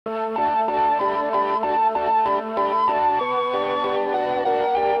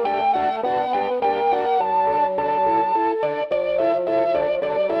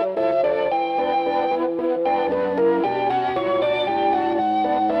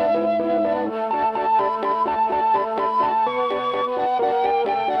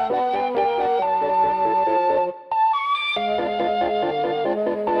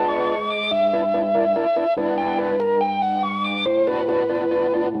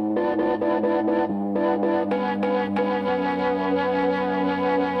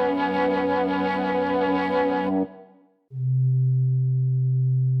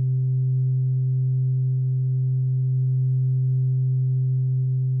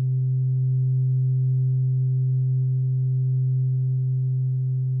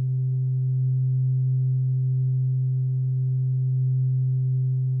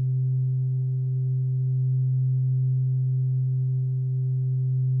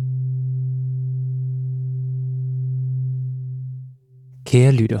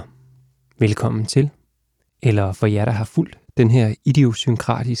Kære lytter, velkommen til, eller for jer, der har fulgt den her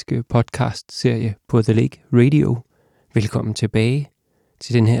idiosynkratiske podcast-serie på The Lake Radio, velkommen tilbage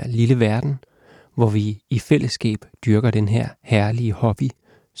til den her lille verden, hvor vi i fællesskab dyrker den her herlige hobby,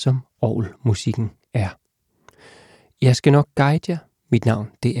 som orgelmusikken er. Jeg skal nok guide jer. Mit navn,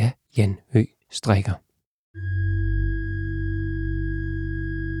 det er Jan Høgh Stricker.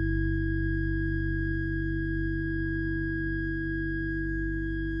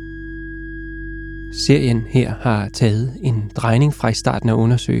 Serien her har taget en drejning fra i starten at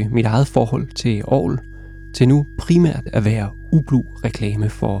undersøge mit eget forhold til orgel, til nu primært at være ublu reklame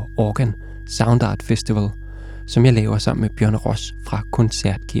for Organ Sound Art Festival, som jeg laver sammen med Bjørn Ross fra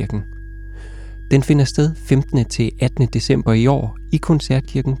Koncertkirken. Den finder sted 15. til 18. december i år i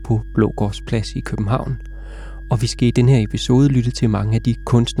Koncertkirken på Blågårdsplads i København, og vi skal i den her episode lytte til mange af de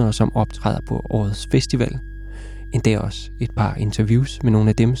kunstnere, som optræder på årets festival. Endda også et par interviews med nogle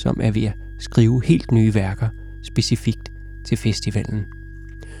af dem, som er ved at skrive helt nye værker specifikt til festivalen.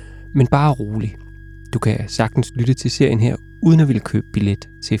 Men bare rolig. Du kan sagtens lytte til serien her, uden at ville købe billet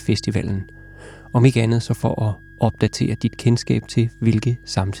til festivalen. Om ikke andet så for at opdatere dit kendskab til, hvilke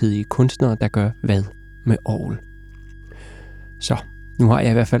samtidige kunstnere, der gør hvad med orgel. Så, nu har jeg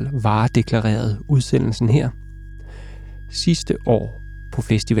i hvert fald varedeklareret udsendelsen her. Sidste år på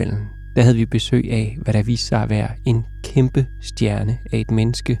festivalen, der havde vi besøg af, hvad der viste sig at være en kæmpe stjerne af et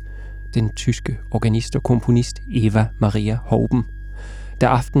menneske, den tyske organist og komponist Eva Maria Hauben, der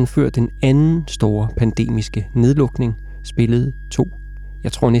aftenen før den anden store pandemiske nedlukning spillede 2,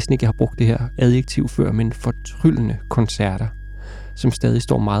 jeg tror næsten ikke, jeg har brugt det her adjektiv før, men fortryllende koncerter, som stadig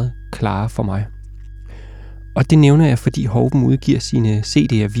står meget klare for mig. Og det nævner jeg, fordi Hauben udgiver sine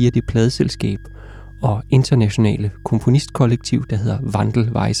CD'er via det pladeselskab og internationale komponistkollektiv, der hedder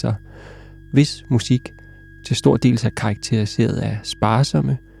Wandelweiser, hvis musik til stor del er karakteriseret af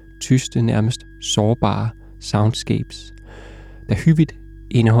sparsomme, tyste, nærmest sårbare soundscapes, der hyppigt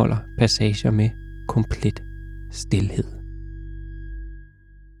indeholder passager med komplet stilhed.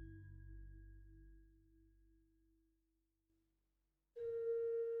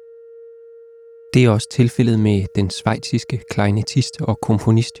 Det er også tilfældet med den schweiziske klarinettist og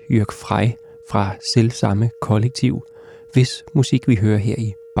komponist Jörg Frey fra selvsamme kollektiv, hvis musik vi hører her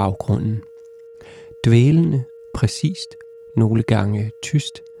i baggrunden. Dvælende, præcist, nogle gange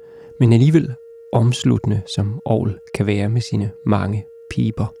tyst, men alligevel omsluttende, som orgel kan være med sine mange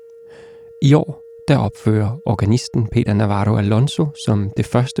piber. I år der opfører organisten Peter Navarro Alonso som det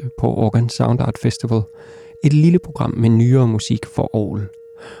første på Organ Sound Art Festival et lille program med nyere musik for orgel.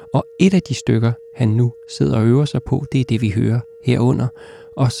 Og et af de stykker, han nu sidder og øver sig på, det er det, vi hører herunder,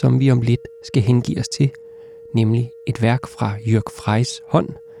 og som vi om lidt skal hengive os til, nemlig et værk fra Jörg Freys hånd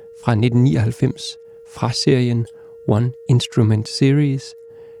fra 1999 fra serien One Instrument Series.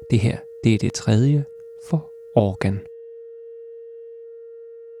 Det her, det er det tredje for organ.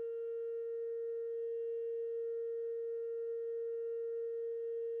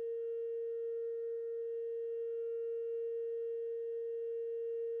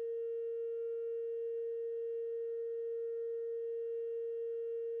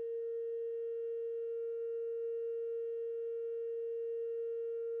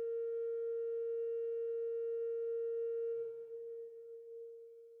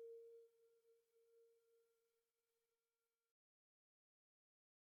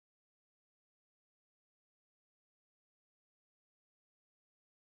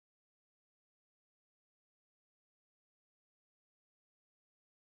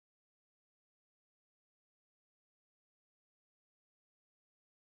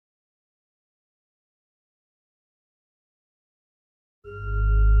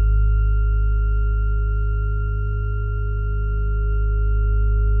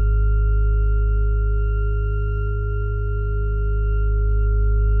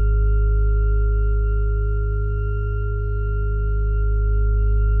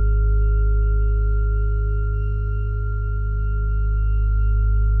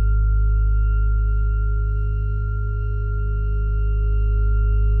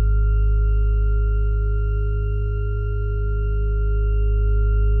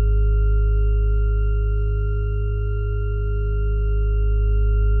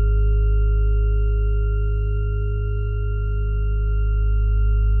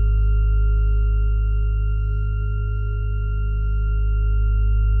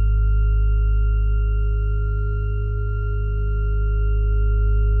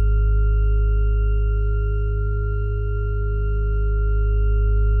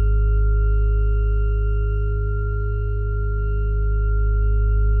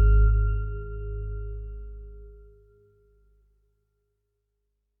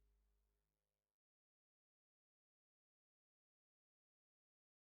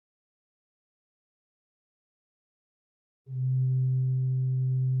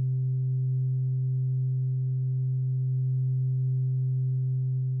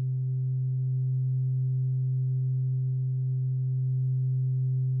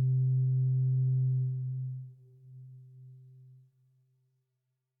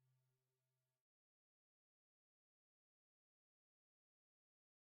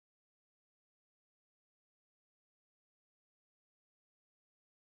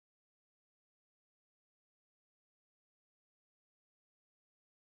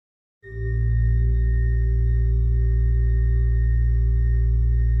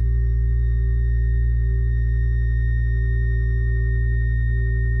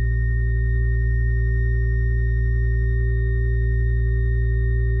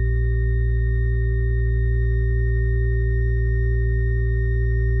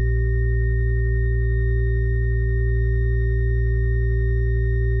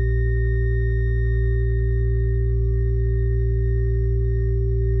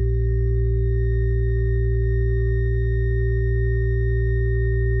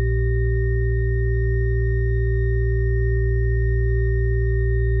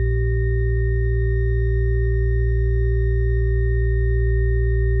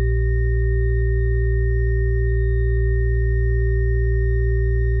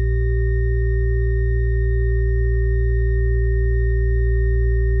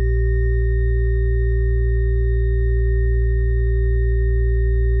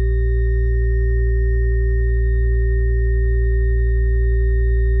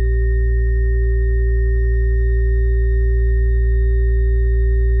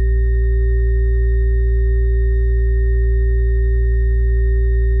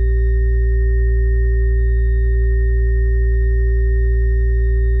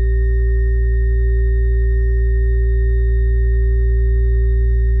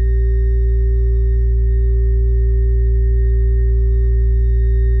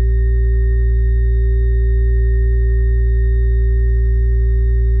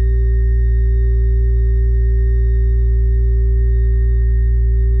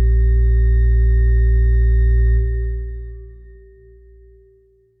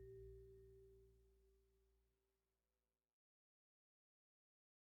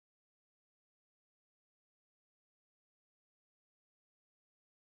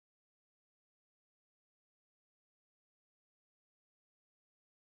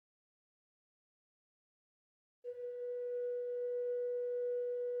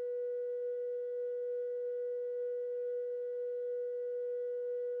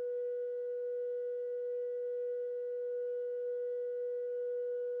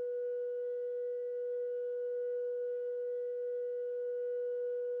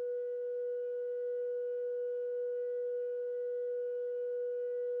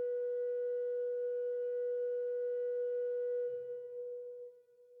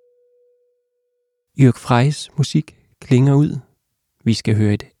 Jörg Freys musik klinger ud. Vi skal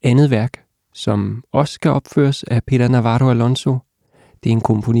høre et andet værk, som også skal opføres af Peter Navarro Alonso. Det er en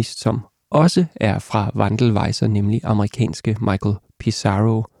komponist, som også er fra Wandelweiser, nemlig amerikanske Michael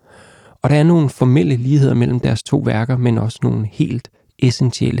Pissarro. Og der er nogle formelle ligheder mellem deres to værker, men også nogle helt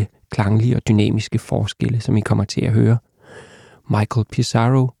essentielle, klanglige og dynamiske forskelle, som I kommer til at høre. Michael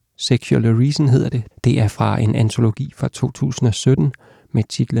Pissarro, Sexual Reason hedder det. Det er fra en antologi fra 2017 med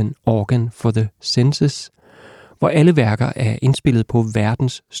titlen Organ for the Senses, hvor alle værker er indspillet på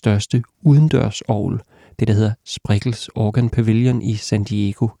verdens største udendørsorgel, det der hedder Sprickles Organ Pavilion i San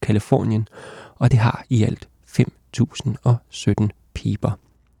Diego, Californien, og det har i alt 5.017 piber.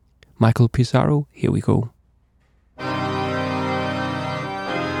 Michael Pissarro, here we go.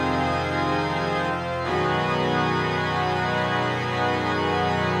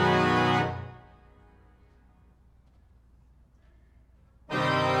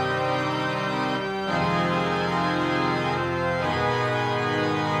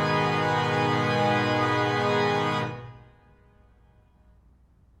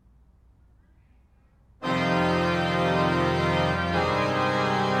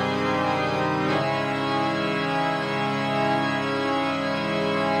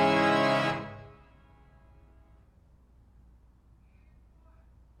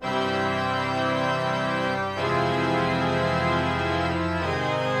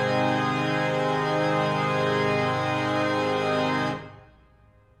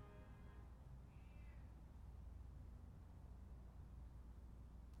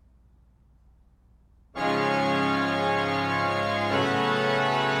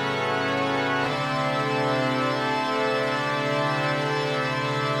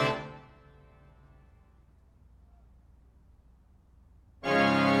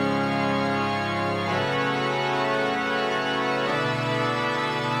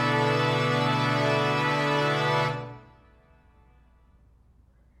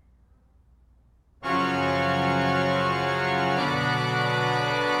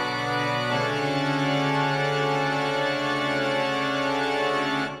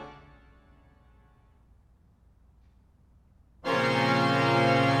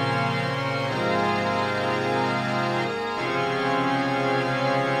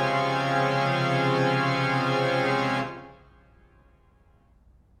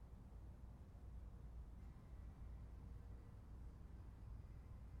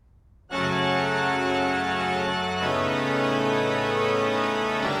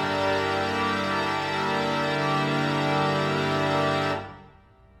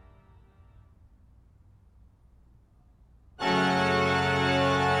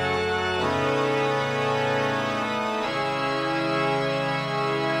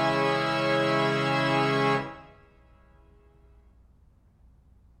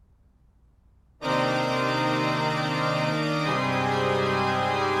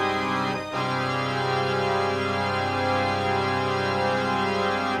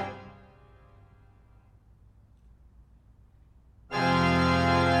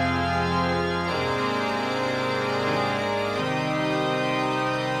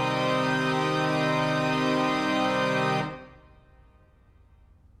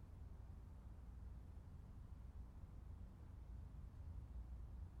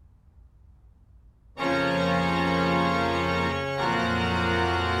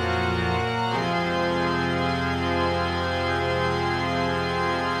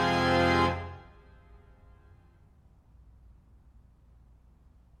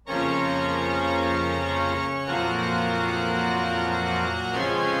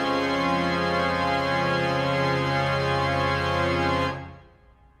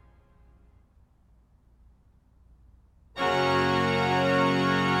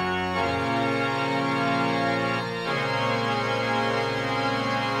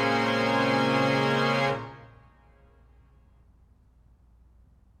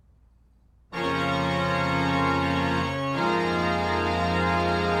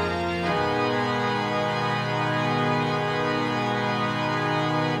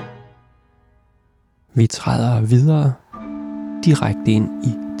 Vi træder videre direkte ind i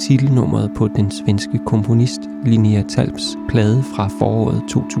titelnummeret på den svenske komponist Linnea Talps plade fra foråret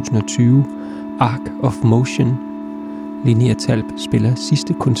 2020, Arc of Motion. Linnea Talp spiller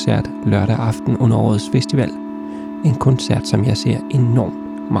sidste koncert lørdag aften under årets festival. En koncert, som jeg ser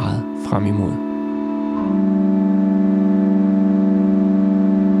enormt meget frem imod.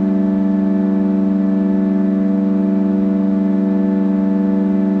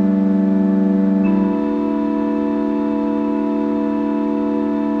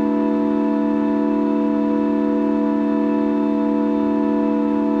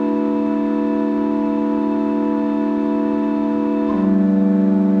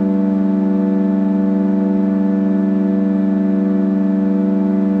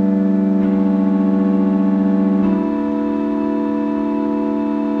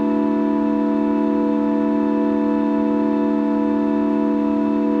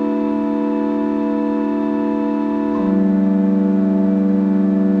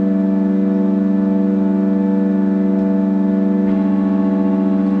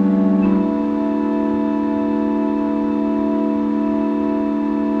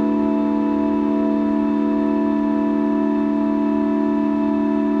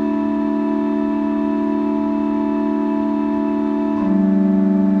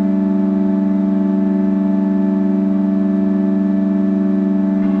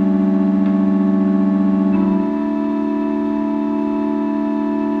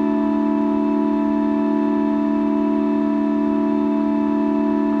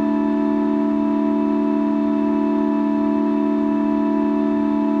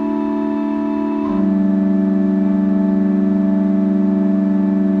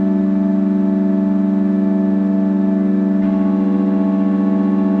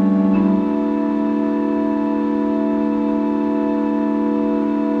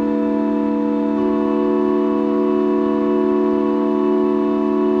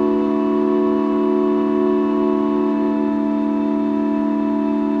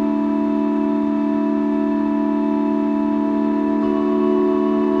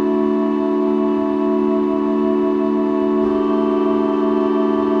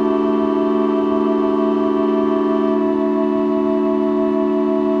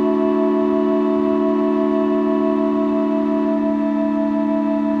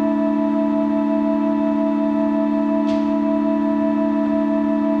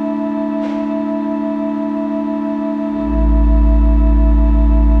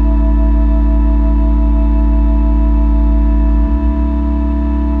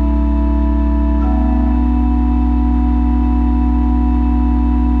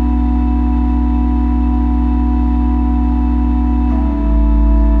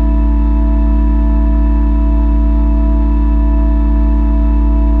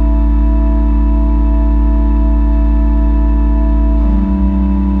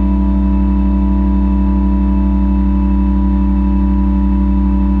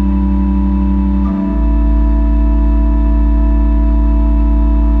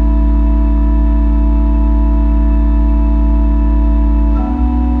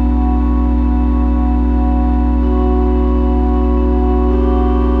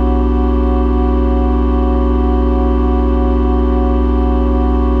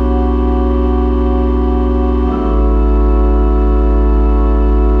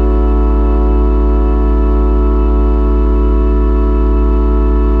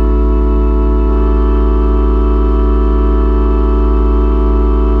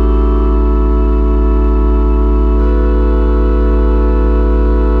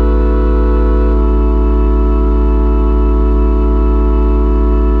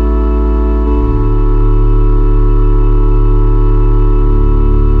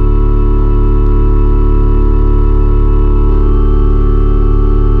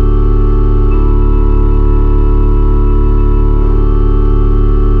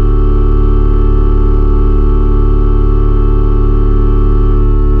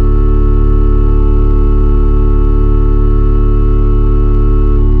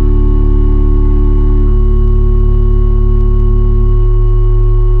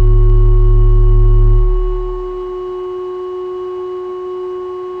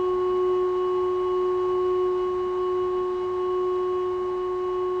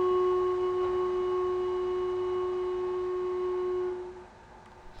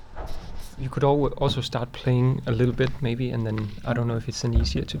 You could also start playing a little bit, maybe, and then I don't know if it's then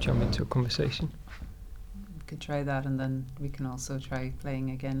easier to jump into a conversation. We could try that, and then we can also try playing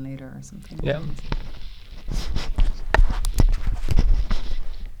again later or something. Yeah.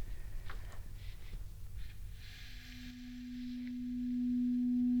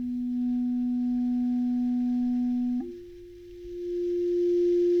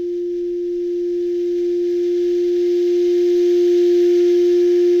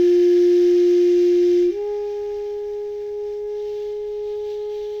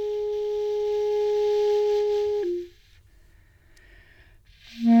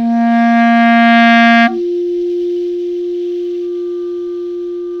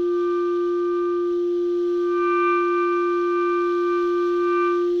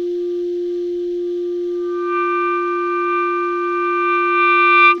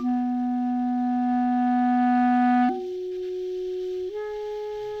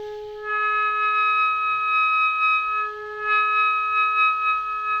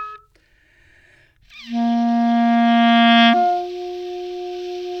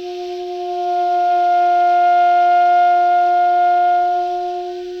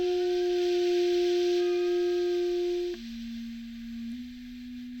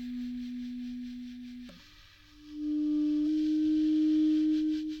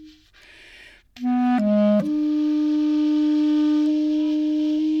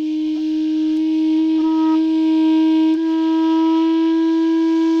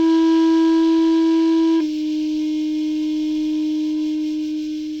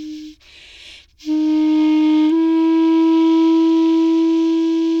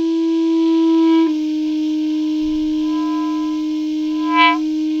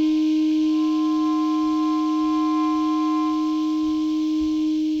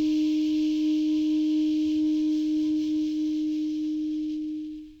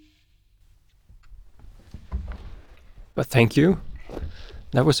 But thank you.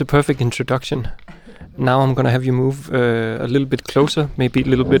 That was a perfect introduction. Now I'm going to have you move a little bit closer, maybe a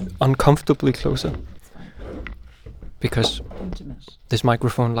little bit uncomfortably closer. Because this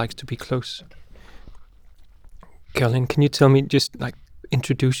microphone likes to be close. Caroline, can you tell me, just like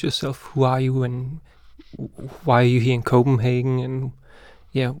introduce yourself? Who are you and why are you here in Copenhagen? And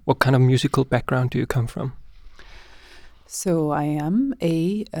yeah, what kind of musical background do you come from? So I am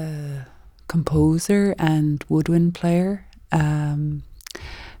a composer and woodwind player.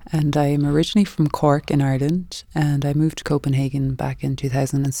 And I'm originally from Cork in Ireland, and I moved to Copenhagen back in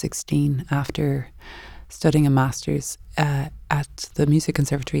 2016 after studying a master's at the Music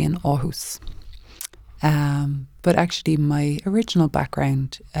Conservatory in Aarhus. But actually my original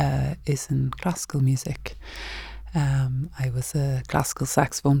background is in classical music. I was a classical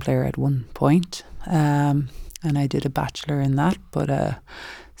saxophone player at one point, and I did a bachelor in that, but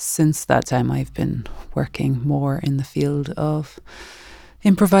since that time I've been working more in the field of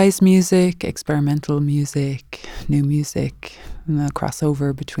improvised music, experimental music, new music, and a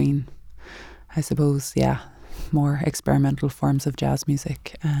crossover between, I suppose, more experimental forms of jazz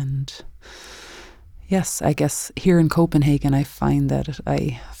music. And yes, I guess here in Copenhagen I find that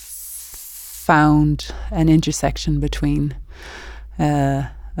I found an intersection between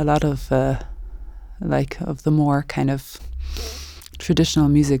a lot of of the more kind of traditional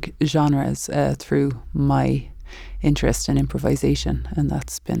music genres through my interest in improvisation, and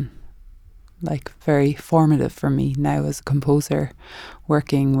that's been like very formative for me now as a composer,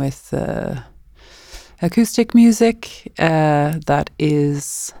 working with acoustic music that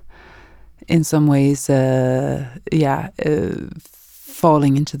is in some ways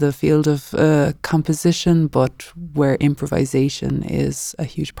falling into the field of composition, but where improvisation is a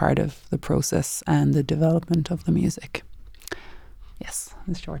huge part of the process and the development of the music. Yes,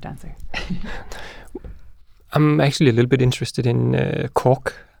 the short answer. I'm actually a little bit interested in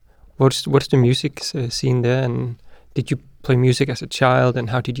Cork. What's the music scene there, and did you play music as a child, and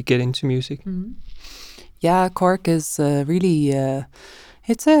how did you get into music? Mm-hmm. Yeah, Cork is really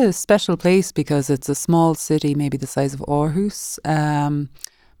it's a special place because it's a small city, maybe the size of Aarhus,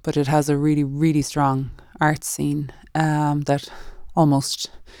 but it has a really, really strong art scene that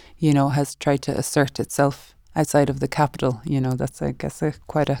almost, has tried to assert itself outside of the capital. That's, I guess,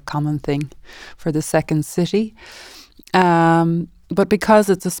 quite a common thing for the second city. But because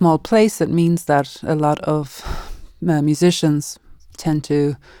it's a small place, it means that a lot of musicians tend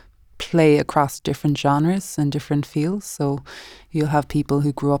to play across different genres and different fields. So you'll have people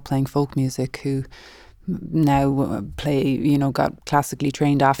who grew up playing folk music who now play, got classically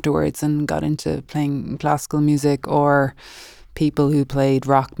trained afterwards and got into playing classical music, or people who played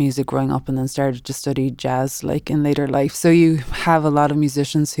rock music growing up and then started to study jazz like in later life. So you have a lot of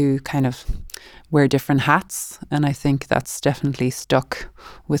musicians who kind of wear different hats, and I think that's definitely stuck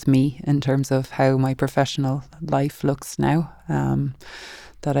with me in terms of how my professional life looks now.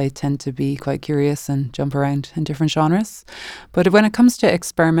 That I tend to be quite curious and jump around in different genres. But when it comes to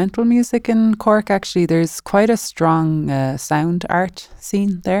experimental music in Cork, actually, there's quite a strong sound art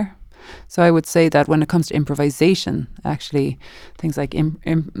scene there. So I would say that when it comes to improvisation, actually, things like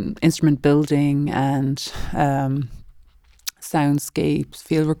instrument building and soundscapes,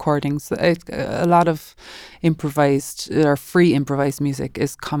 field recordings, a lot of improvised or free improvised music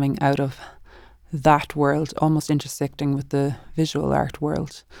is coming out of that world, almost intersecting with the visual art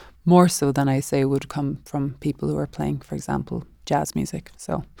world, more so than I say would come from people who are playing, for example, jazz music.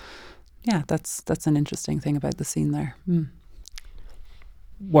 So yeah, that's an interesting thing about the scene there.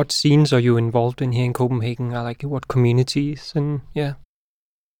 What scenes are you involved in here in Copenhagen? Like what communities and yeah?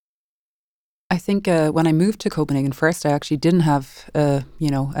 I think when I moved to Copenhagen first, I actually didn't have a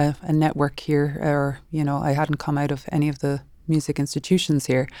network here, or I hadn't come out of any of the music institutions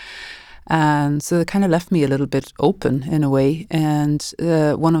here. And so it kind of left me a little bit open in a way. And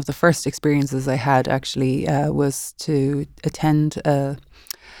one of the first experiences I had actually was to attend a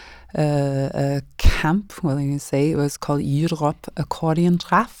camp, well, you can say. It was called Europe Accordion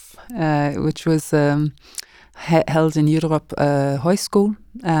Traf, which was held in Europe High School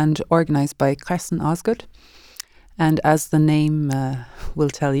and organised by Kresten Osgood. And as the name will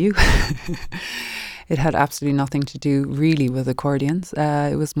tell you, it had absolutely nothing to do really with accordions.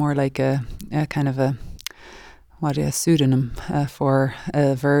 It was more like a kind of a pseudonym for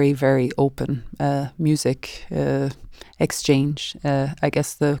a very, very open music exchange. I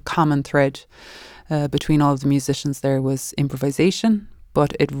guess the common thread between all of the musicians there was improvisation,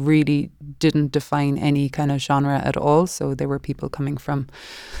 but it really didn't define any kind of genre at all. So there were people coming from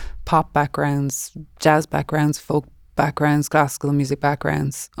pop backgrounds, jazz backgrounds, folk backgrounds, classical music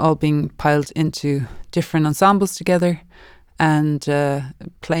backgrounds, all being piled into different ensembles together and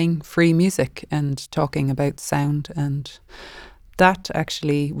playing free music and talking about sound. And that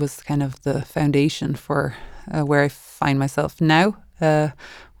actually was kind of the foundation for where I find myself now,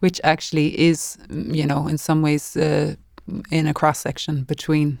 which actually is, in some ways in a cross-section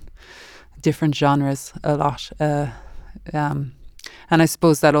between different genres a lot. And I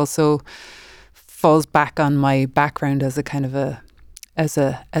suppose that also falls back on my background as a kind of as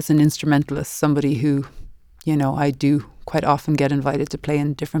an instrumentalist, somebody who, I do quite often get invited to play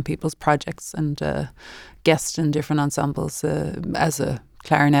in different people's projects and guest in different ensembles as a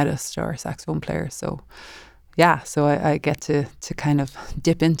clarinetist or saxophone player. So yeah, so I get to kind of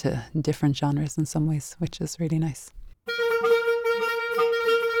dip into different genres in some ways, which is really nice.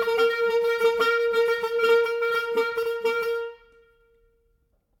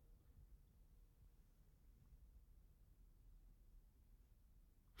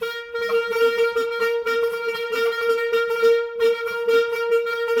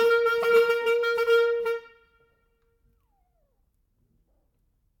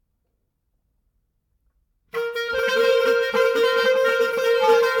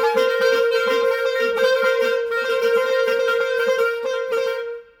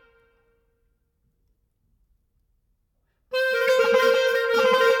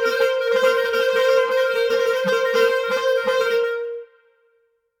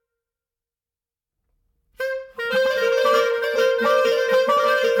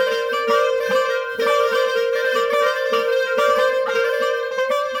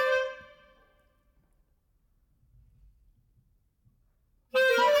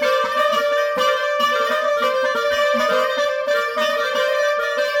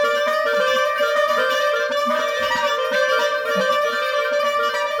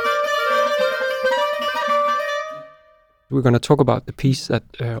 We're going to talk about the piece that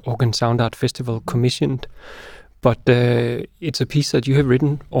Organ Sound Art Festival commissioned, but it's a piece that you have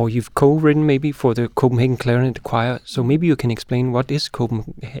written, or you've co-written maybe, for the Copenhagen Clarinet Choir. So maybe you can explain what is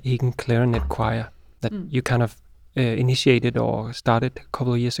Copenhagen Clarinet Choir that you kind of initiated or started a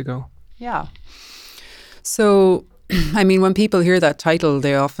couple of years ago. Yeah. So, I mean, when people hear that title,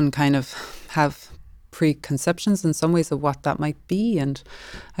 they often kind of have preconceptions in some ways of what that might be, and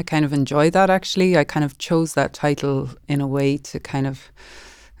I kind of enjoy that. Actually, I kind of chose that title in a way to kind of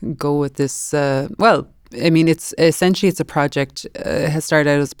go with this it's essentially a project. It has started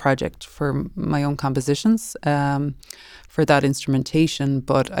out as a project for my own compositions for that instrumentation,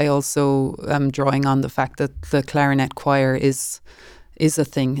 but I also am drawing on the fact that the clarinet choir is is a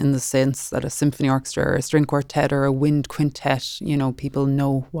thing in the sense that a symphony orchestra or a string quartet or a wind quintet, people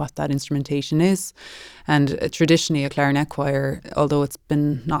know what that instrumentation is. And traditionally a clarinet choir, although it's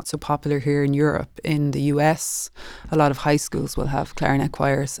been not so popular here in Europe, in the US, a lot of high schools will have clarinet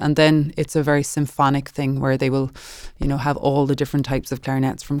choirs. And then it's a very symphonic thing where they will, have all the different types of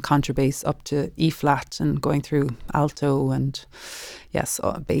clarinets from contrabass up to E flat and going through alto and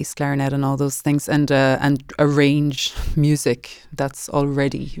bass clarinet and all those things, and arrange music that's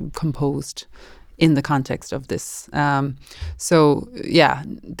already composed in the context of this.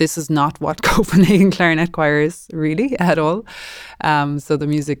 This is not what Copenhagen Clarinet Choir is really at all. So the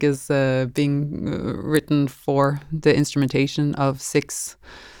music is being written for the instrumentation of 6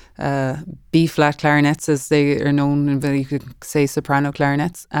 B-flat clarinets, as they are known, but you could say soprano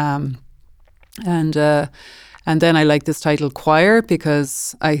clarinets. And then I like this title choir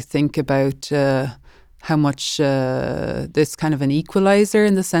because I think about how much this kind of an equalizer,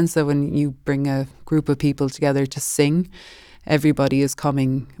 in the sense that when you bring a group of people together to sing, everybody is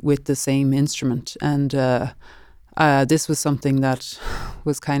coming with the same instrument. And this was something that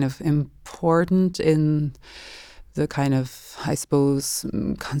was kind of important in the kind of, I suppose,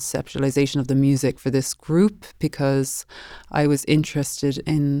 conceptualization of the music for this group, because I was interested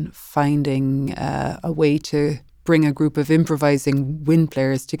in finding a way to bring a group of improvising wind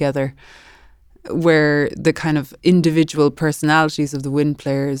players together where the kind of individual personalities of the wind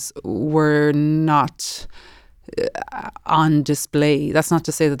players were not on display. That's not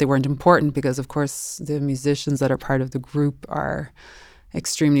to say that they weren't important, because of course the musicians that are part of the group are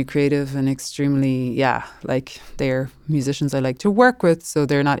extremely creative and extremely, they're musicians I like to work with, so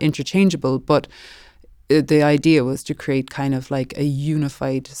they're not interchangeable. But the idea was to create kind of like a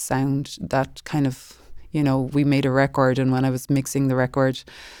unified sound that kind of, we made a record, and when I was mixing the record,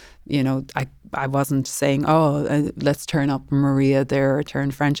 I wasn't saying, let's turn up Maria there or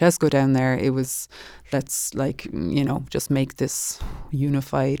turn Francesco down there. It was, let's just make this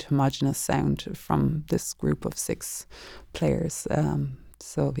unified, homogeneous sound from this group of 6 players.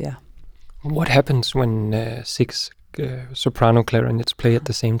 What happens when 6 soprano clarinets play at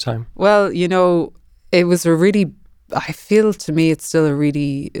the same time? Well, it was I feel to me it's still a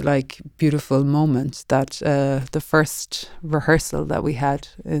really beautiful moment that the first rehearsal that we had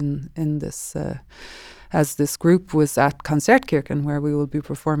in this as this group was at Concertkirchen, where we will be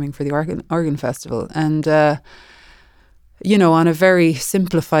performing for the organ festival. And on a very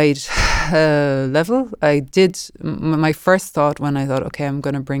simplified level, my first thought when I thought, okay, I'm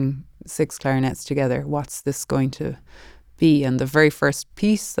going to bring 6 clarinets together, what's this going to be? And the very first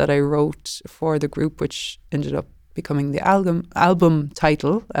piece that I wrote for the group, which ended up becoming the album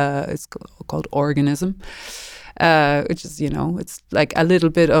title, is called Organism, which is, it's like a little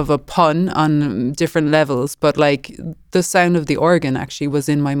bit of a pun on different levels, but the sound of the organ actually was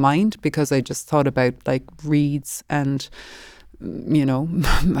in my mind, because I just thought about reeds and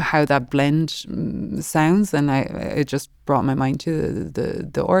how that blend sounds, and it just brought my mind to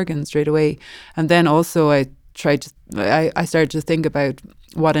the organ straight away. And then also I started to think about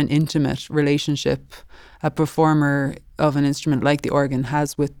what an intimate relationship a performer of an instrument like the organ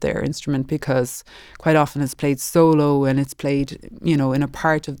has with their instrument, because quite often it's played solo, and it's played, in a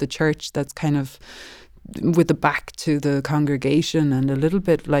part of the church that's kind of with the back to the congregation, and a little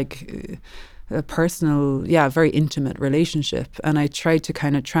bit like a personal, very intimate relationship. And I tried to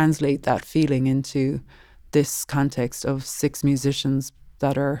kind of translate that feeling into this context of 6 musicians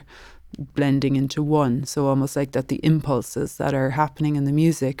that are blending into one. So almost like that the impulses that are happening in the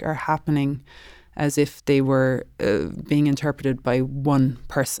music are happening as if they were being interpreted by one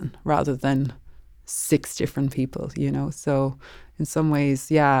person rather than 6 different people, So in some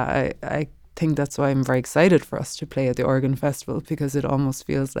ways, I think that's why I'm very excited for us to play at the Organ Festival, because it almost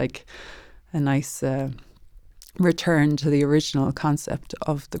feels like a nice return to the original concept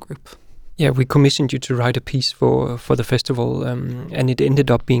of the group. Yeah, we commissioned you to write a piece for the festival, and it ended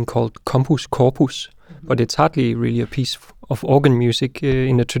up being called Compus Corpus, but it's hardly really a piece of organ music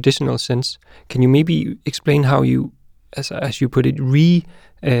in a traditional sense. Can you maybe explain how you, as you put it,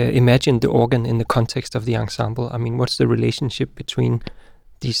 imagine the organ in the context of the ensemble? I mean, what's the relationship between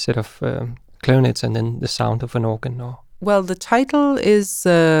these set of clarinets and then the sound of an organ? Or? Well, the title is...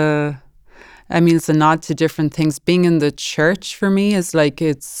 it's a nod to different things. Being in the church for me is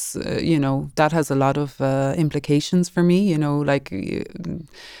that has a lot of implications for me,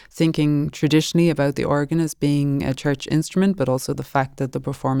 thinking traditionally about the organ as being a church instrument, but also the fact that the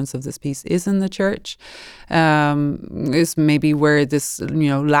performance of this piece is in the church, is maybe where this,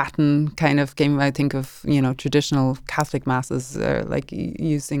 Latin kind of came. I think of, traditional Catholic masses like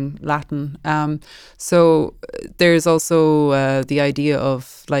using Latin. So there's also the idea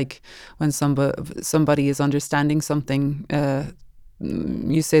of like when somebody is understanding something,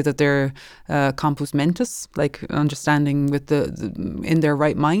 you say that they're compos mentis, like understanding with the in their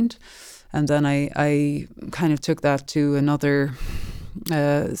right mind. And then I kind of took that to another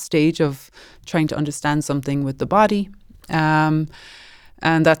stage of trying to understand something with the body. And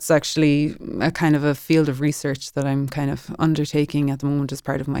that's actually a kind of a field of research that I'm kind of undertaking at the moment as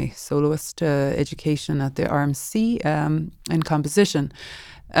part of my soloist education at the RMC in composition.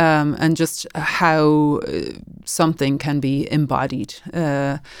 And just how something can be embodied.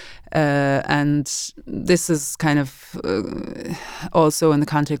 And this is kind of also in the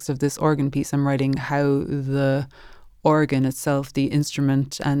context of this organ piece, I'm writing how the organ itself, the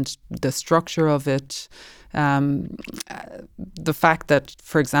instrument and the structure of it, the fact that,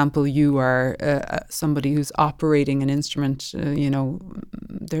 for example, you are somebody who's operating an instrument,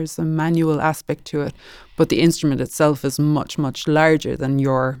 there's a manual aspect to it, but the instrument itself is much, much larger than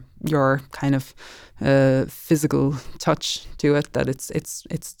your kind of physical touch to it, that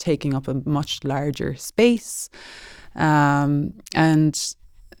it's taking up a much larger space. And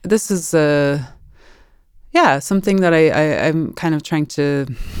this is something that I'm kind of trying to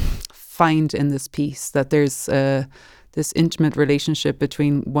find in this piece, that there's this intimate relationship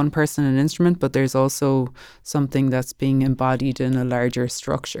between one person and instrument, but there's also something that's being embodied in a larger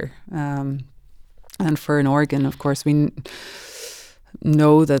structure. And for an organ, of course, we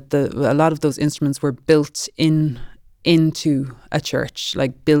know that a lot of those instruments were built into a church,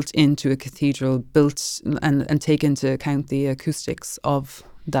 like built into a cathedral, built and take into account the acoustics of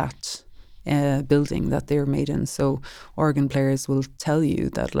that building that they're made in. So organ players will tell you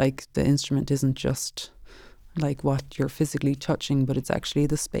that like the instrument isn't just like what you're physically touching, but it's actually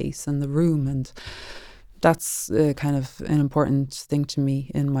the space and the room. And that's kind of an important thing to me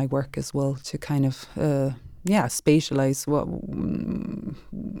in my work as well, to kind of spatialize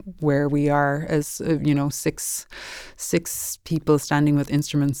where we are as six people standing with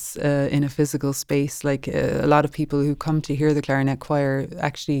instruments in a physical space. Like a lot of people who come to hear the clarinet choir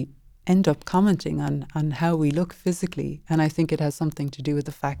actually end up commenting on how we look physically. And I think it has something to do with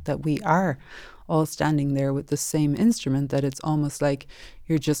the fact that we are all standing there with the same instrument, that it's almost like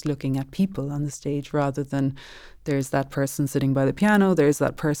you're just looking at people on the stage, rather than there's that person sitting by the piano, there's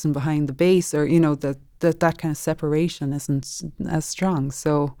that person behind the bass, or, that kind of separation isn't as strong.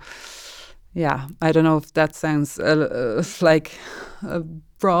 So, yeah, I don't know if that sounds like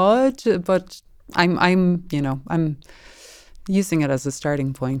broad, but I'm using it as a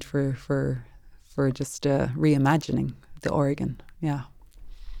starting point for just reimagining the organ. Yeah.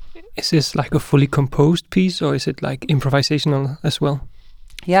 Is this like a fully composed piece, or is it like improvisational as well?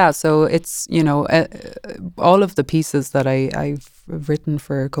 Yeah, so it's, all of the pieces that I've written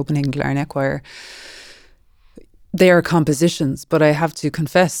for Copenhagen Clarinet Choir, they are compositions, but I have to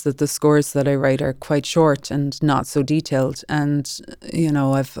confess that the scores that I write are quite short and not so detailed. And,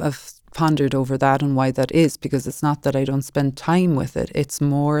 I've pondered over that and why that is, because it's not that I don't spend time with it. It's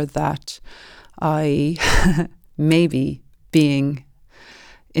more that I, maybe being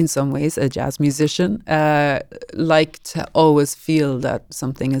in some ways a jazz musician, like to always feel that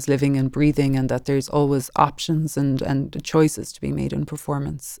something is living and breathing, and that there's always options and choices to be made in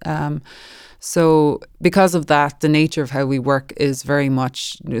performance. So because of that, the nature of how we work is very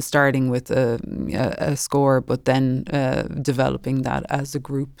much starting with a score, but then developing that as a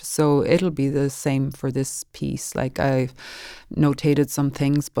group. So it'll be the same for this piece. Like I've notated some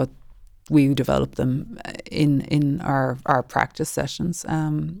things, but we develop them in our practice sessions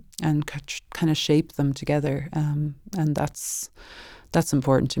and kind of shape them together. And that's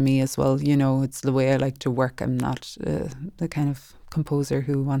important to me as well. It's the way I like to work. I'm not the kind of composer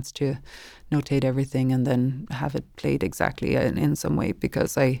who wants to notate everything and then have it played exactly in some way,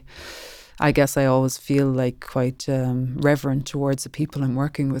 because I guess I always feel like quite reverent towards the people I'm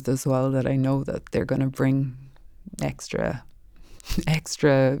working with as well, that I know that they're going to bring extra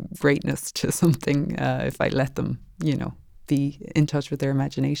greatness to something if I let them, be in touch with their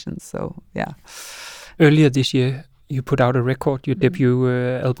imaginations. So, yeah. Earlier this year, you put out a record, your debut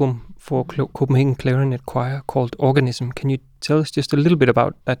album for Copenhagen Clarinet Choir called Organism. Can you tell us just a little bit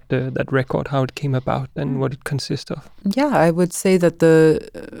about that record, how it came about and what it consists of? Yeah, I would say that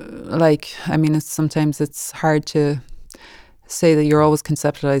sometimes it's hard to say that you're always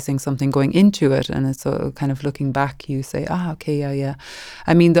conceptualizing something going into it, and it's kind of looking back, you say, okay, yeah.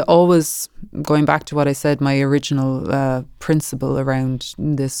 I mean, always going back to what I said, my original principle around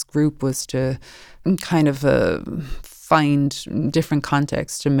this group was to kind of find different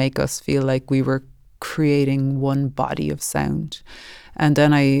contexts to make us feel like we were creating one body of sound. And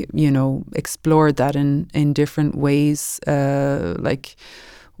then I, explored that in different ways, like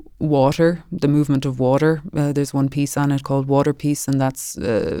water, the movement of water. There's one piece on it called Water Piece, and that's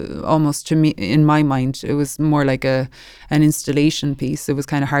almost, to me, in my mind, it was more like an installation piece. It was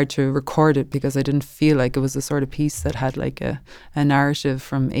kind of hard to record it because I didn't feel like it was the sort of piece that had like a narrative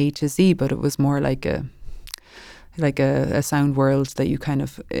from A to Z, but it was more like a sound world that you kind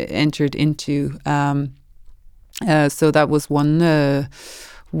of entered into. So that was one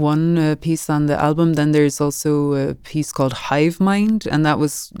piece on the album. Then there's also a piece called Hive Mind, and that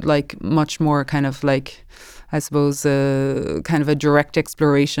was like much more kind of like, I suppose, kind of a direct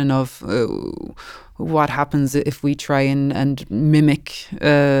exploration of what happens if we try and mimic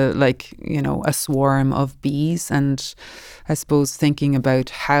like, a swarm of bees, and I suppose thinking about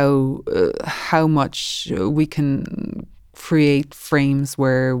how much we can create frames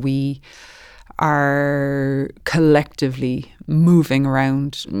where we are collectively moving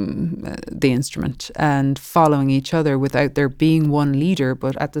around the instrument and following each other without there being one leader,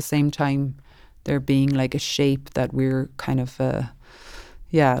 but at the same time there being like a shape that we're kind of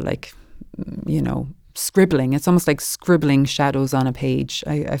scribbling. It's almost like scribbling shadows on a page,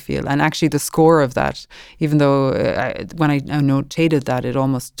 I feel. And actually the score of that, even though when I notated that, it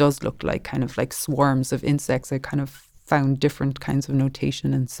almost does look like kind of like swarms of insects, I kind of found different kinds of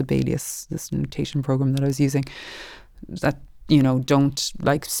notation in Sibelius, this notation program that I was using, that, don't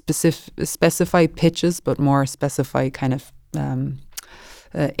like specify pitches, but more specify kind of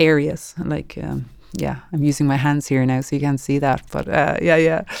areas. Like, I'm using my hands here now, so you can't see that. But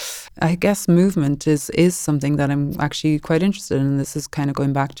I guess movement is something that I'm actually quite interested in. This is kind of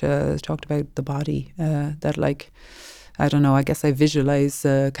going back to, talked about the body, that like, I don't know, I guess I visualize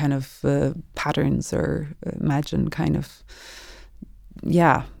kind of patterns, or imagine kind of,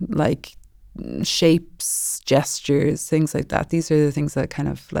 like shapes, gestures, things like that. These are the things that kind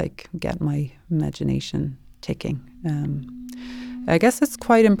of like get my imagination ticking. I guess it's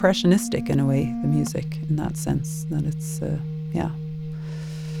quite impressionistic in a way, the music, in that sense, that it's,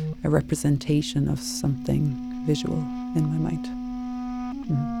 a representation of something visual in my mind.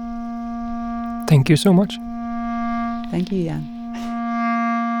 Thank you so much. Thank you, Jan.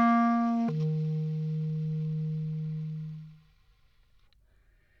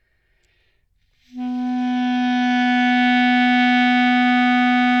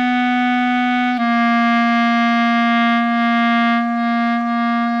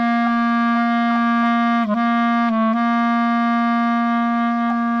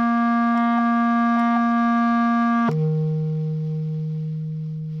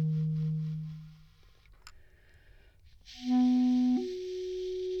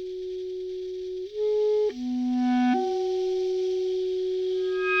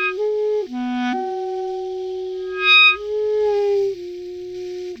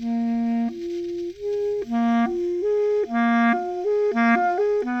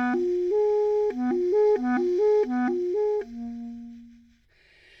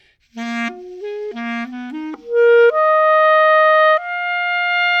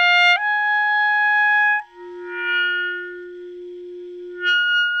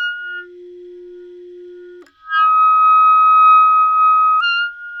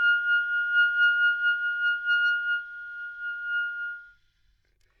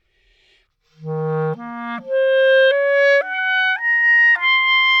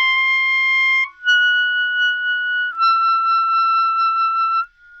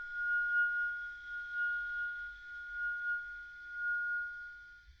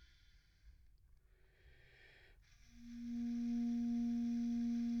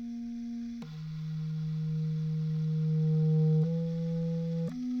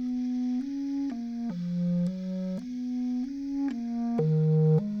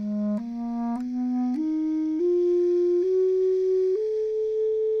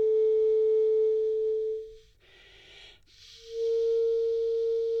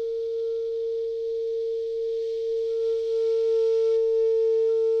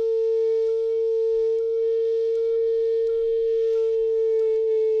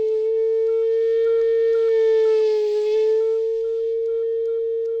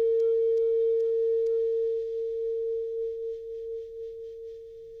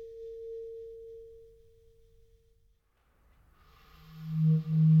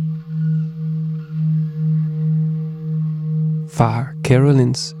 Fra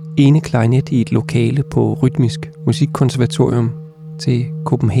Carolines ene klarinet i et lokale på Rytmisk Musikkonservatorium til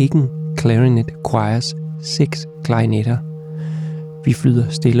Copenhagen Clarinet Choirs 6 klarinetter. Vi flyder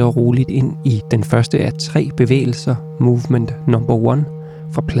stille og roligt ind i den første af 3 bevægelser, Movement No. 1,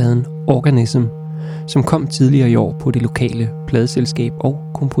 fra pladen Organism, som kom tidligere i år på det lokale pladeselskab og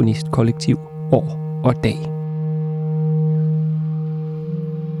komponistkollektiv År og Dag.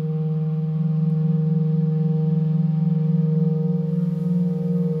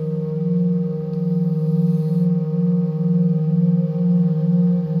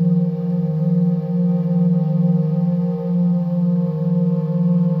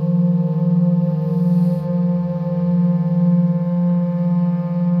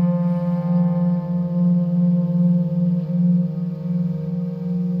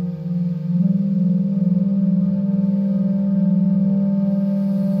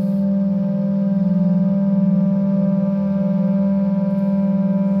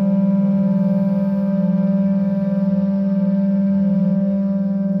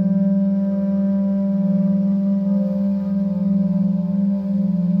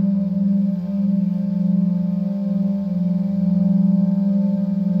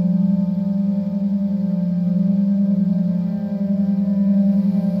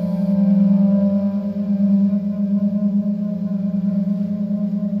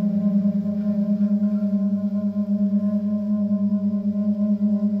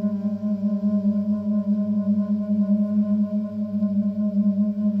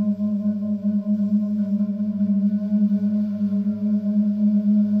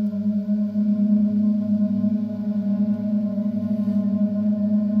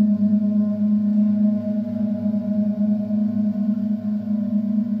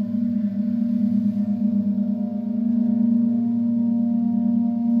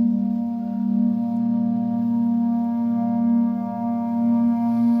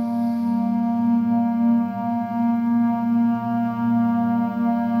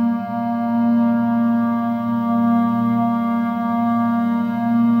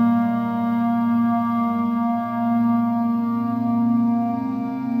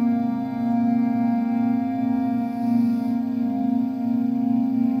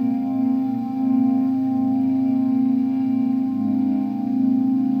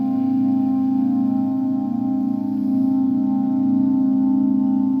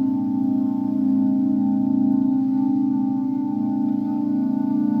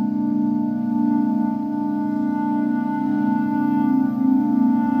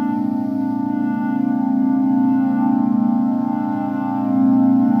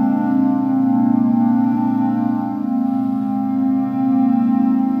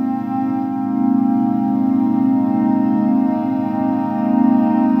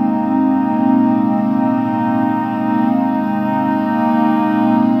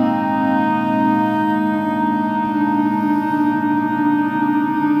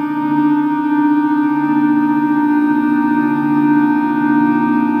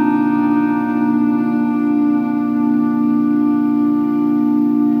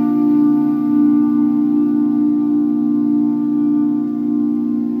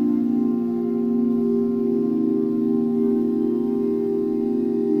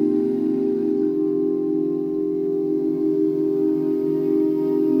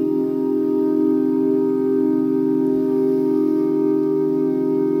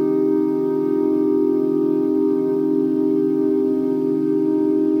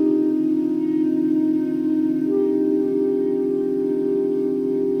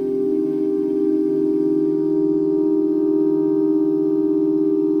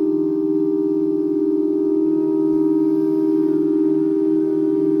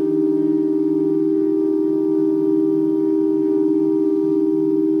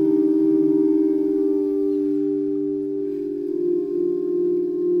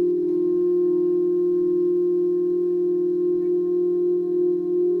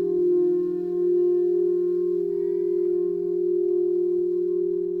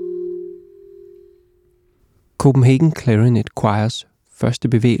 Copenhagen Clarinet Choirs første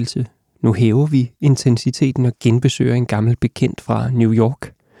bevægelse. Nu hæver vi intensiteten og genbesøger en gammel bekendt fra New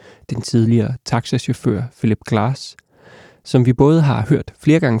York, den tidligere taxachauffør Philip Glass, som vi både har hørt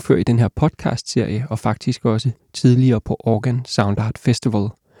flere gange før i den her podcast-serie, og faktisk også tidligere på Organ Sound Art Festival.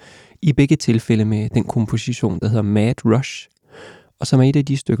 I begge tilfælde med den komposition, der hedder Mad Rush, og som er et af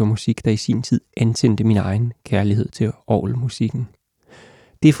de stykker musik, der i sin tid antændte min egen kærlighed til orgelmusikken.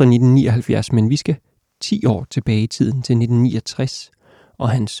 Det er fra 1979, men vi skal 10 år tilbage i tiden til 1969, og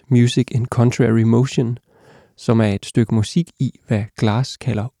hans Music in Contrary Motion, som er et stykke musik i, hvad Glass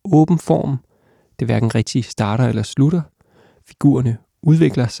kalder åben form. Det hverken rigtig starter eller slutter. Figurerne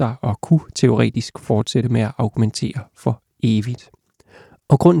udvikler sig og kunne teoretisk fortsætte med at augmentere for evigt.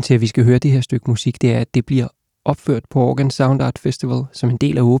 Og grunden til, at vi skal høre det her stykke musik, det er, at det bliver opført på Organ Sound Art Festival som en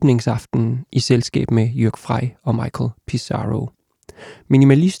del af åbningsaftenen i selskab med Jörg Frey og Michael Pissarro.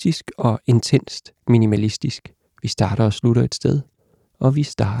 Minimalistisk og intenst minimalistisk. Vi starter og slutter et sted, og vi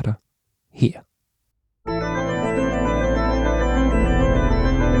starter her.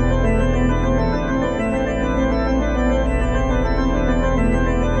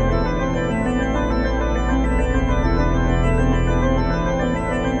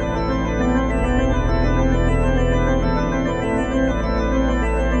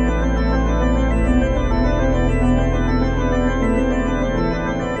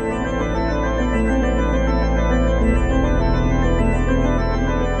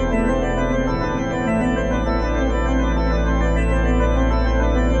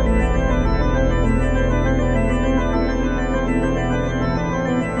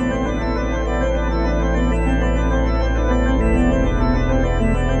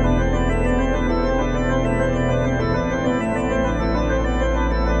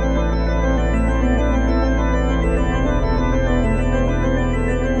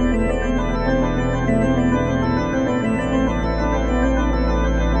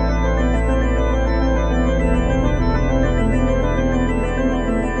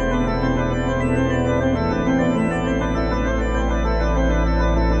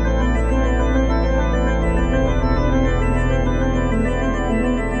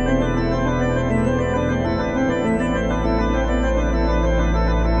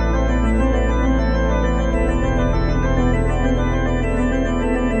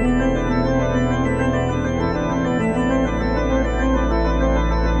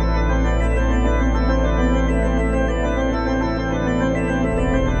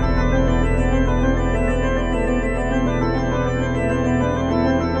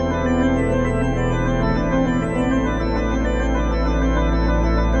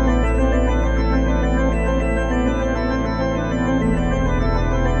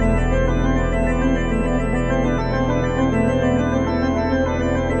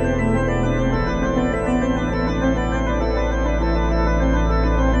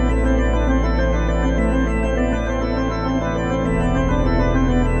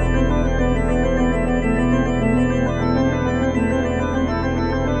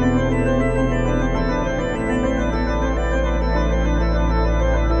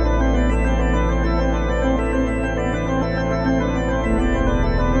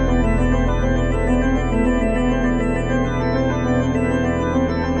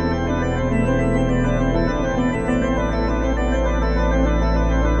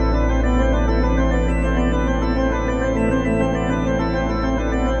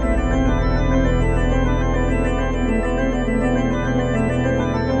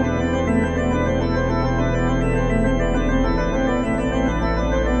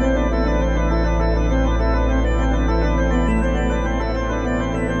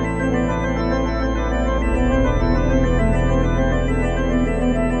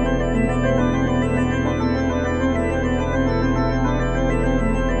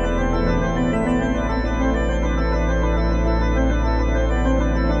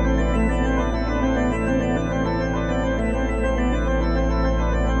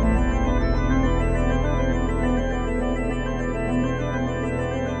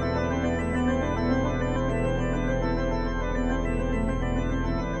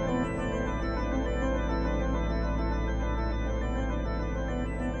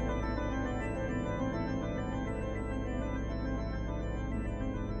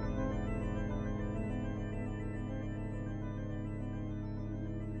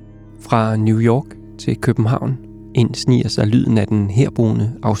 Fra New York til København indsniger sig lyden af den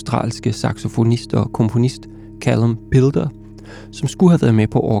herboende australske saxofonist og komponist Callum Pilder, som skulle have været med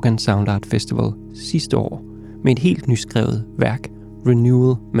på Organ Sound Art Festival sidste år med et helt nyskrevet værk,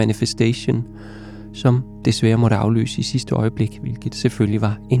 Renewal Manifestation, som desværre måtte aflyse i sidste øjeblik, hvilket selvfølgelig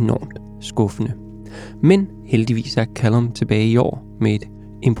var enormt skuffende. Men heldigvis er Callum tilbage i år med et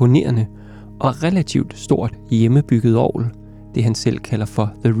imponerende og relativt stort hjemmebygget orgel, det han selv kalder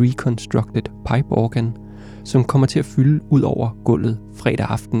for The Reconstructed Pipe Organ, som kommer til at fylde ud over gulvet fredag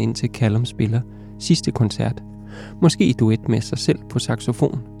aften, indtil Callum spiller sidste koncert. Måske i duet med sig selv på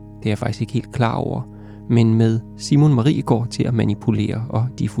saxofon, det er jeg faktisk ikke helt klar over, men med Simon Mariegård til at manipulere og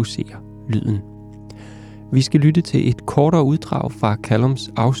diffusere lyden. Vi skal lytte til et kortere uddrag fra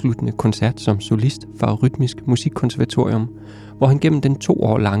Callums afsluttende koncert som solist fra Rytmisk Musikkonservatorium, hvor han gennem den 2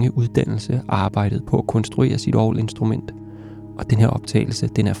 år lange uddannelse arbejdede på at konstruere sit orgelinstrument. Og den her optagelse,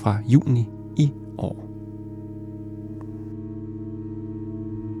 den er fra juni i år.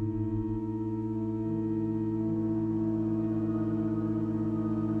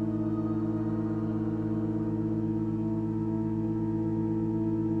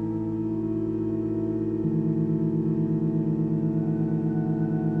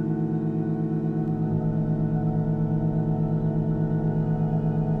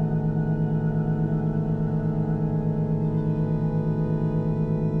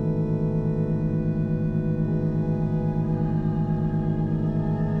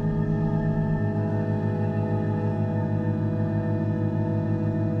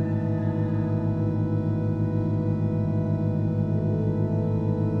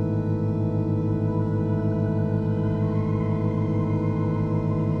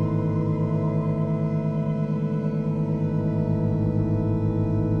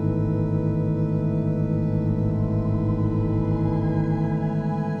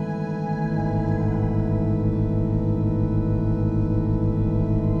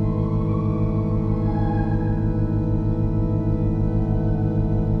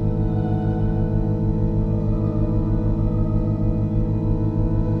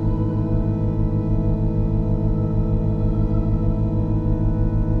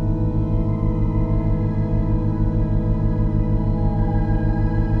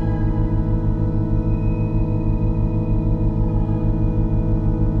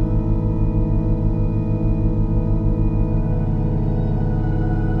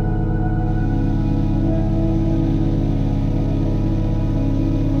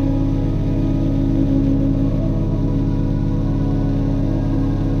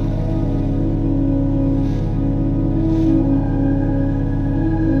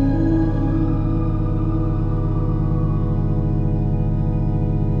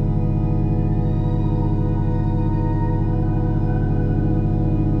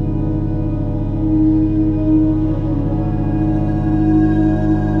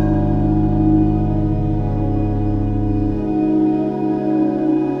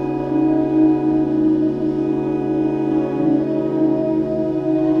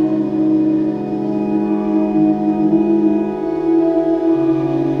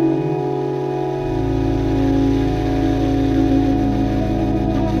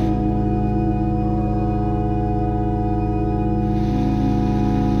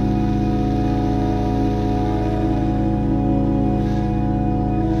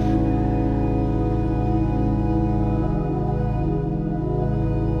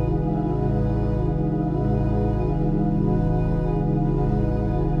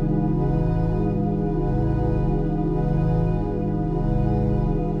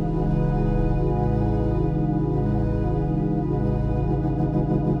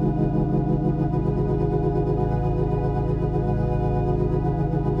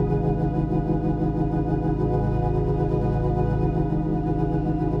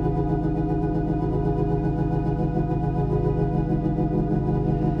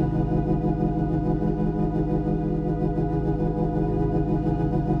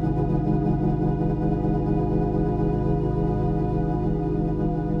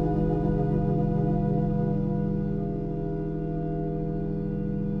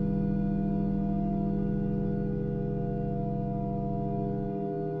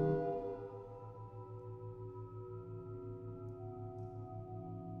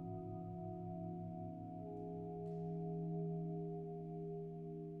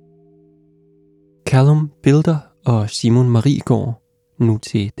 Callum Bilder og Simon Mariegaard, nu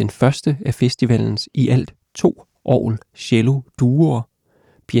til den første af festivalens i alt 2 orgel-cello-duoer,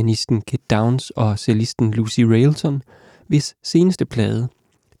 pianisten Kit Downs og cellisten Lucy Railton, hvis seneste plade,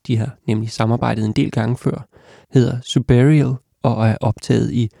 de har nemlig samarbejdet en del gange før, hedder Subarial og er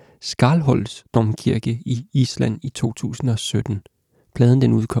optaget i Skarlholds Domkirke i Island i 2017. Pladen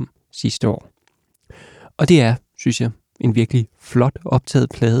den udkom sidste år. Og det er, synes jeg, en virkelig flot optaget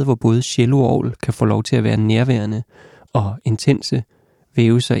plade, hvor både cello og orgel kan få lov til at være nærværende og intense,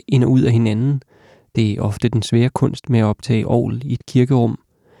 væve sig ind og ud af hinanden. Det er ofte den svære kunst med at optage orgel i et kirkerum,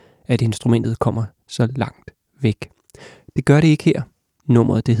 at instrumentet kommer så langt væk. Det gør det ikke her.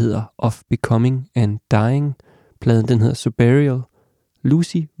 Nummeret det hedder Of Becoming and Dying. Pladen den hedder Subarial.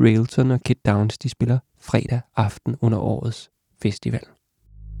 Lucy Railton og Kit Downs de spiller fredag aften under årets festival.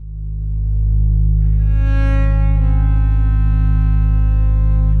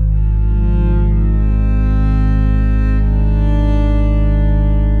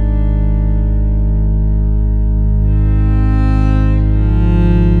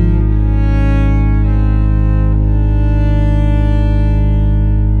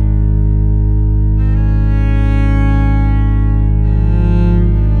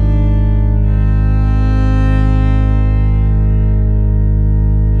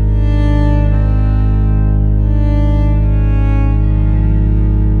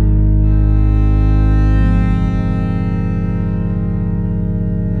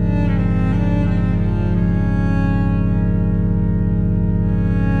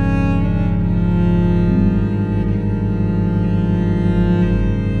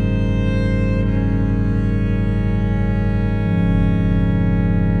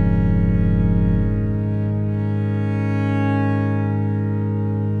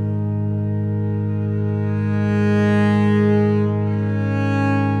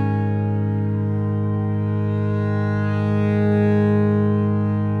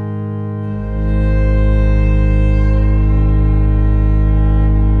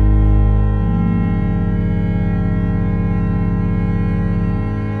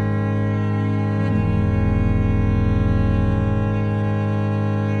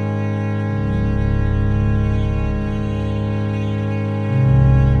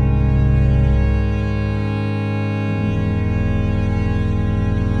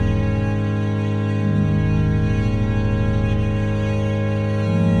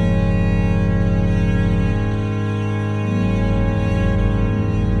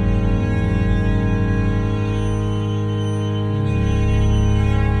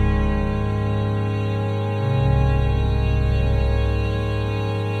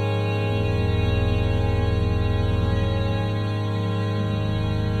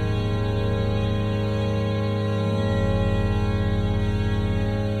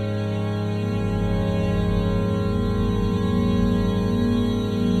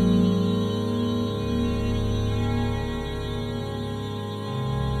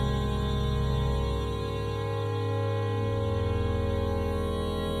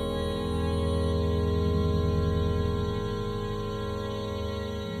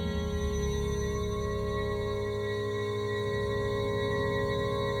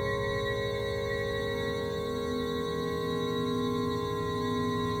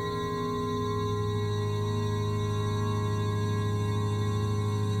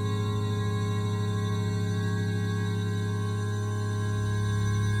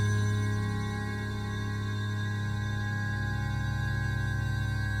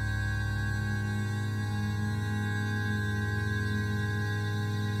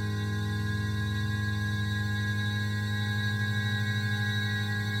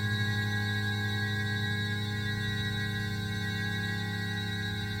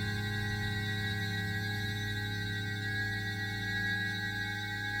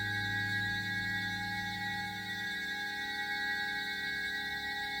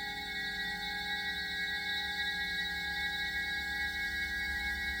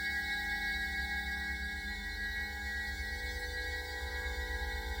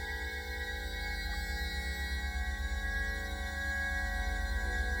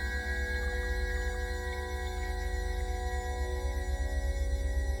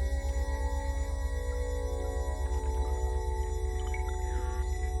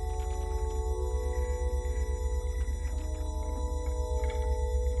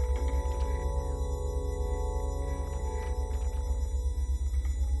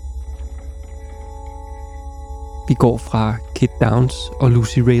 Vi går fra Kit Downs og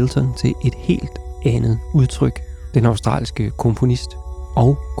Lucy Railton til et helt andet udtryk. Den australske komponist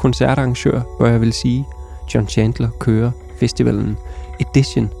og koncertarrangør, bør jeg vel sige, John Chandler kører festivalen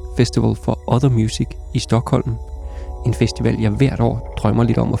Edition Festival for Other Music i Stockholm. En festival, jeg hvert år drømmer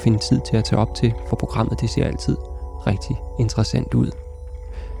lidt om at finde tid til at tage op til, for programmet det ser altid rigtig interessant ud.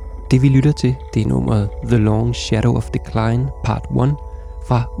 Det vi lytter til, det er nummeret The Long Shadow of Decline Part 1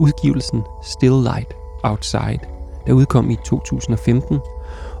 fra udgivelsen Still Light Outside, der udkom i 2015,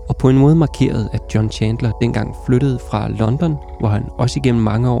 og på en måde markerede, at John Chandler dengang flyttede fra London, hvor han også igennem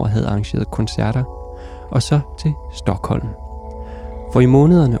mange år havde arrangeret koncerter, og så til Stockholm. For i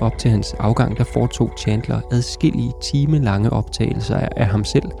månederne op til hans afgang, der foretog Chandler adskillige timelange optagelser af ham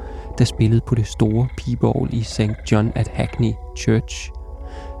selv, der spillede på det store pigeorgel i St. John at Hackney Church.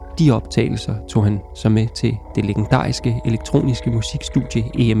 De optagelser tog han så med til det legendariske elektroniske musikstudie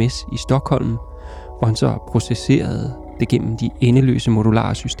EMS i Stockholm, hvor han så processerede det gennem de endeløse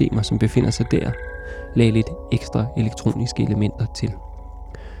modulare systemer, som befinder sig der, lagde lidt ekstra elektroniske elementer til.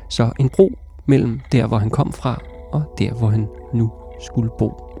 Så en bro mellem der, hvor han kom fra, og der, hvor han nu skulle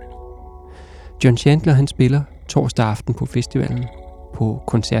bo. John Chandler han spiller torsdag aften på festivalen på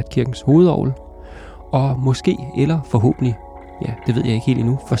Koncertkirkens hovedorgel, og måske eller forhåbentlig, ja det ved jeg ikke helt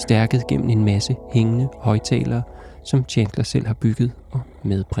endnu, forstærket gennem en masse hængende højttalere, som Chandler selv har bygget og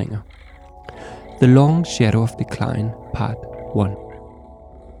medbringer. The Long Shadow of Decline Part 1.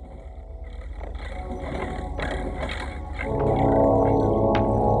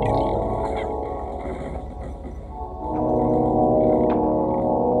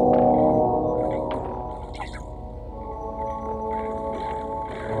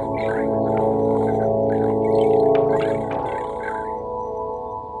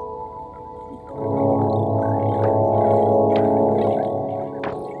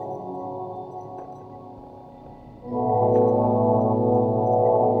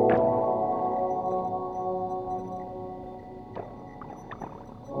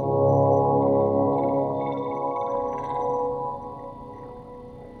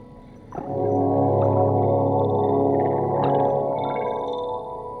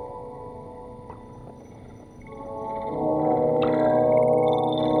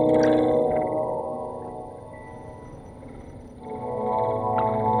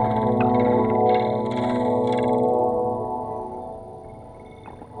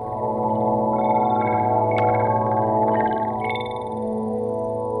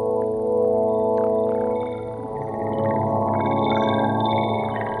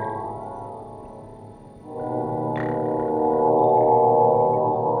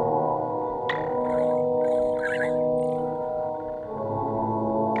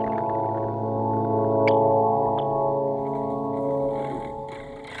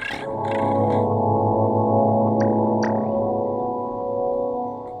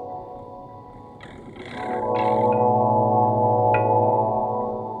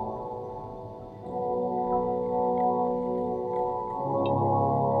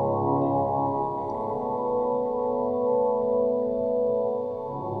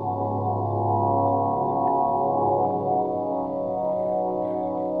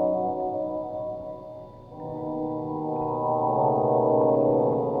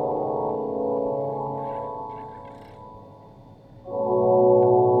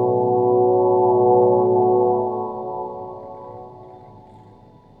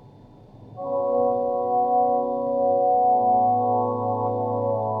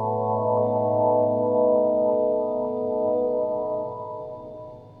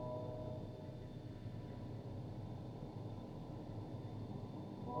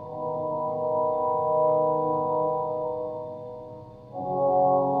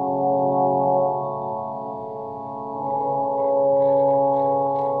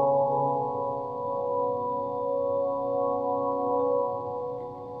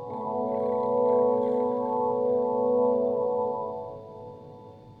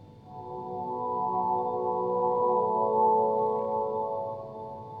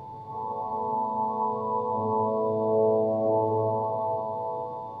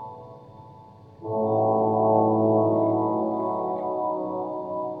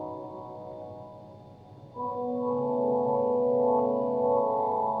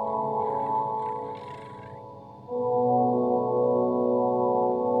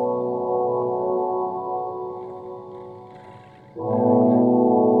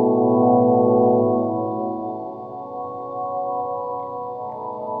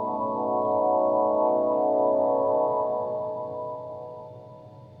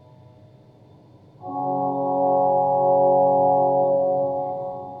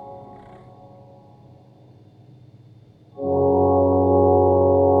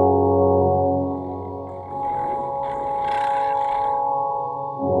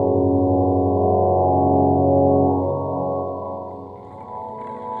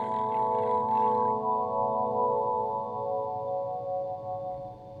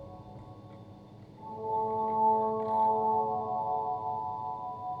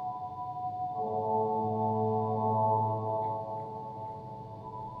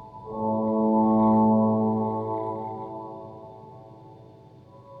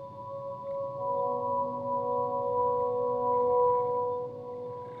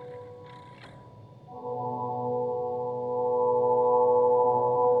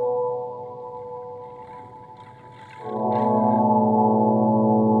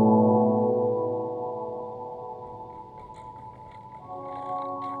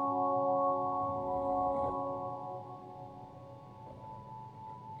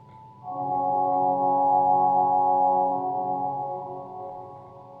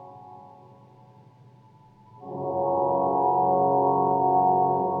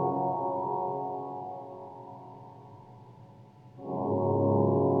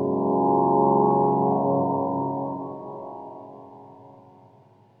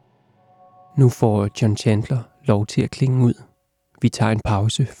 Nu får John Chandler lov til at klinge ud. Vi tager en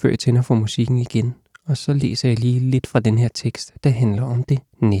pause, før jeg tænder for musikken igen, og så læser jeg lige lidt fra den her tekst, der handler om det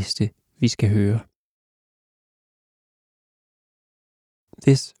næste, vi skal høre.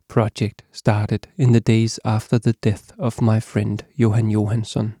 This project started in the days after the death of my friend Johan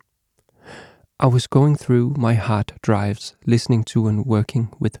Johansson. I was going through my hard drives, listening to and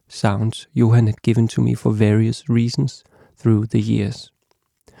working with sounds Johan had given to me for various reasons through the years.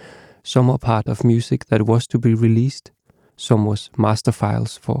 Some are part of music that was to be released, some was master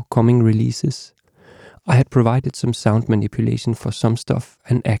files for coming releases. I had provided some sound manipulation for some stuff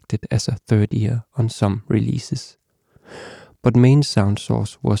and acted as a third ear on some releases. But main sound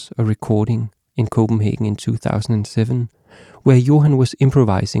source was a recording in Copenhagen in 2007, where Johan was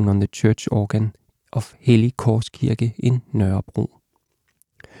improvising on the church organ of Hellig Korskirke in Nørrebro.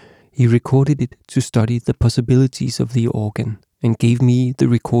 He recorded it to study the possibilities of the organ and gave me the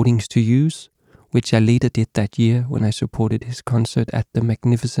recordings to use, which I later did that year when I supported his concert at the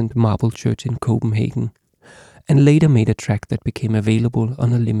magnificent Marble Church in Copenhagen, and later made a track that became available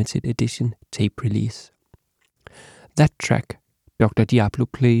on a limited edition tape release. That track, Dr. Diablo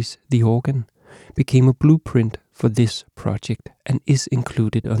Plays the Organ, became a blueprint for this project and is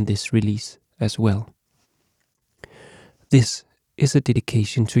included on this release as well. This is a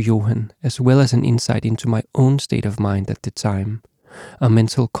dedication to Johan, as well as an insight into my own state of mind at the time, a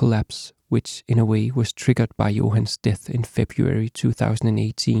mental collapse which in a way was triggered by Johan's death in February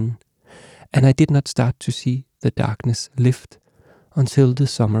 2018, and I did not start to see the darkness lift until the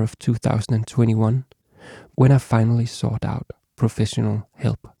summer of 2021, when I finally sought out professional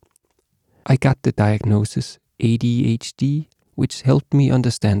help. I got the diagnosis ADHD, which helped me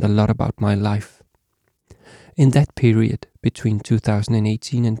understand a lot about my life. In that period, between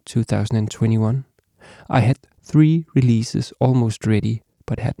 2018 and 2021, I had 3 releases almost ready,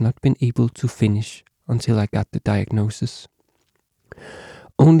 but had not been able to finish until I got the diagnosis.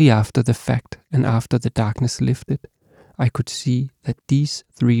 Only after the fact and after the darkness lifted, I could see that these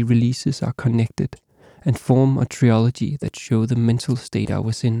 3 releases are connected and form a trilogy that show the mental state I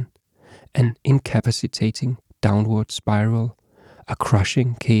was in, an incapacitating downward spiral, a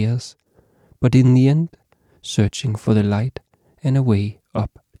crushing chaos, but in the end, searching for the light and a way up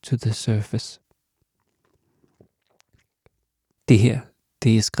to the surface. Det her,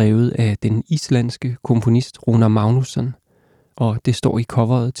 det er skrevet af den islandske komponist Rúnar Magnússon, og det står i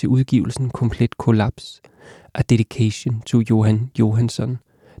coveret til udgivelsen Komplet Kollaps, A Dedication to Johan Johansson,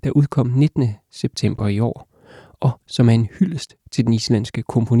 der udkom 19. september i år, og som er en hyldest til den islandske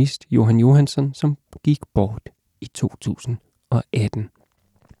komponist Johan Johansson, som gik bort i 2018.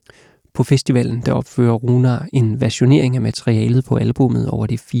 På festivalen der opfører Rúnar en versionering af materialet på albummet over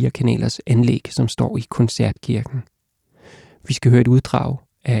de 4 kanalers anlæg, som står i koncertkirken. Vi skal høre et uddrag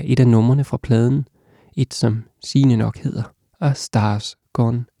af et af numrene fra pladen, et som sigende nok hedder A Stars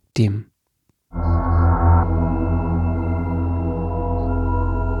Gone Dim.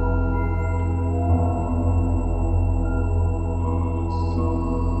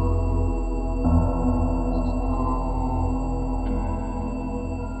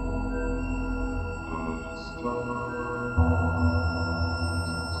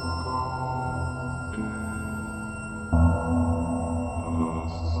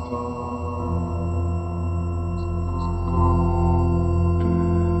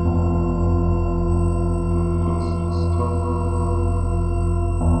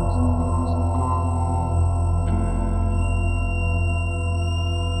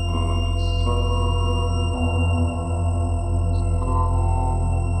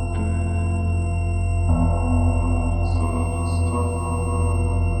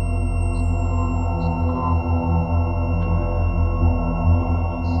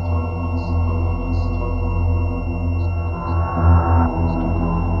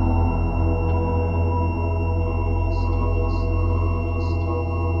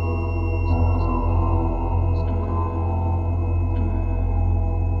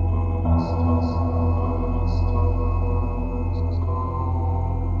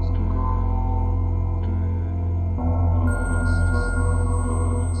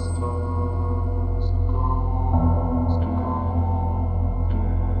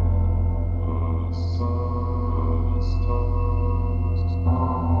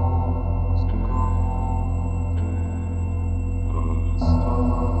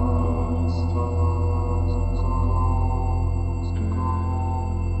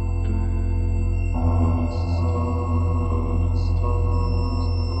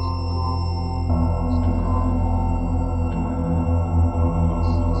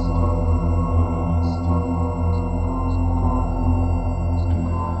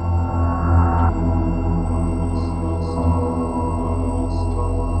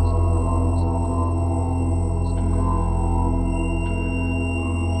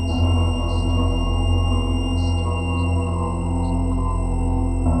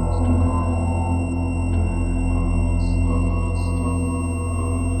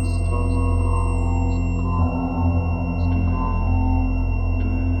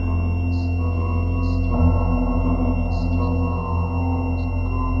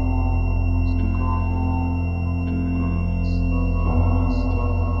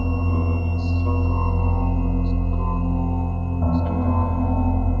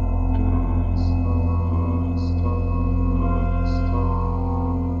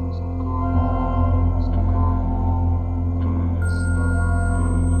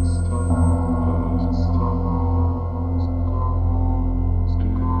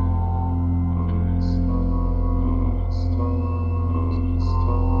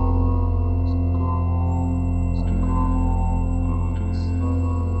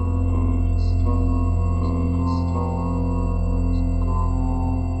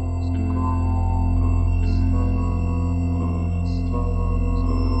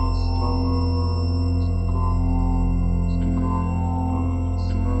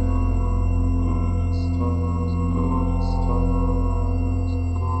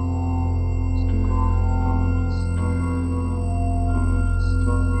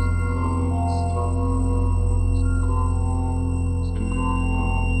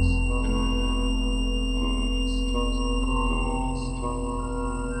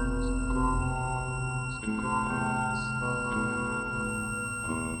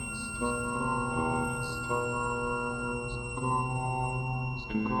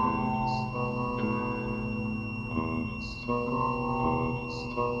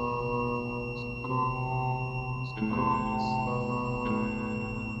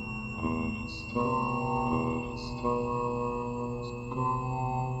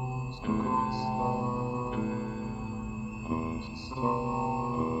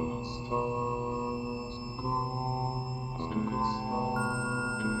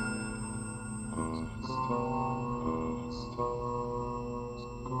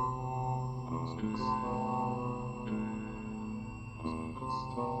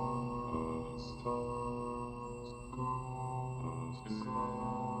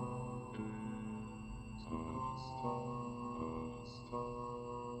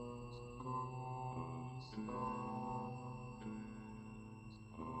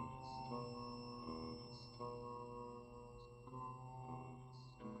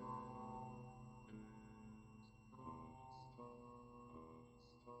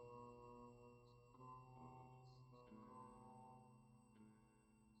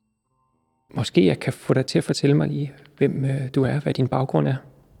 Måske jeg kan få dig til at fortælle mig lige, hvem du er, hvad din baggrund er.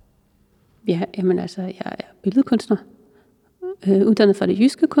 Ja, jamen altså, jeg er billedkunstner, uddannet fra det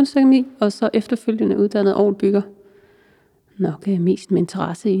jyske kunstakademi, og så efterfølgende uddannet orgelbygger. Nok mest med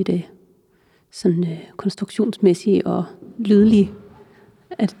interesse i det sådan konstruktionsmæssige og lydlige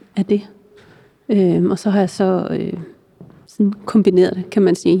af det. Og så har jeg så sådan kombineret det, kan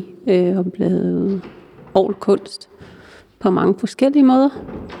man sige, og blevet orgelkunst på mange forskellige måder.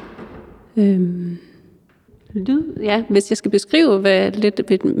 Lyd, ja, hvis jeg skal beskrive,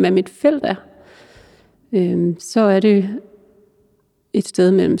 hvad mit felt er, så er det et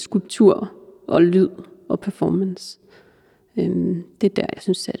sted mellem skulptur og lyd og performance. Det er der, jeg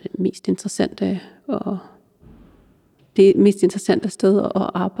synes, er det mest interessante, og det mest interessante sted at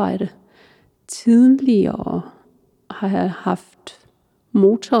arbejde. Tidligere har jeg haft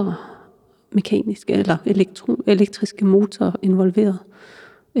motormekaniske eller elektriske motorer involveret,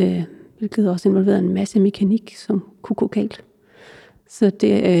 hvilket også involveret en masse mekanik, som kunne gå galt. Så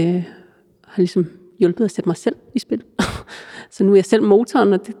det har ligesom hjulpet at sætte mig selv i spil. Så nu er jeg selv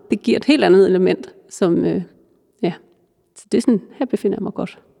motoren, og det giver et helt andet element, som, så det er sådan, her befinder jeg mig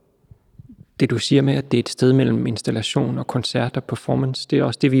godt. Det du siger med, at det er et sted mellem installation og koncert og performance, det er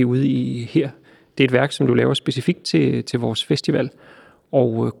også det, vi er ude i her. Det er et værk, som du laver specifikt til vores festival.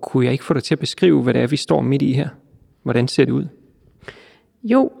 Og kunne jeg ikke få dig til at beskrive, hvad det er, vi står midt i her? Hvordan ser det ud?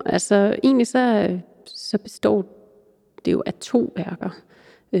 Jo, altså egentlig så består det jo af 2 værker,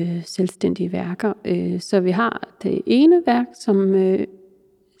 selvstændige værker. Så vi har det ene værk, som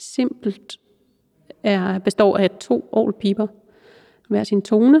simpelt består af 2 orgelpiber, hver sin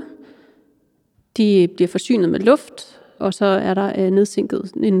tone. De bliver forsynet med luft, og så er der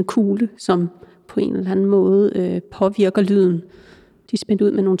nedsænket en kugle, som på en eller anden måde påvirker lyden. De er spændt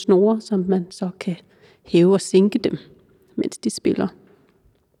ud med nogle snore, som man så kan hæve og sænke dem, mens de spiller.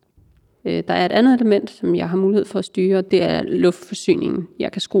 Der er et andet element, som jeg har mulighed for at styre, det er luftforsyningen.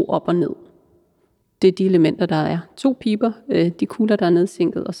 Jeg kan skrue op og ned. Det er de elementer, der er 2 piber, de kugler, der er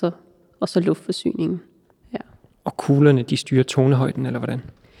nedsænket, og så luftforsyningen. Ja. Og kuglerne, de styrer tonehøjden, eller hvordan?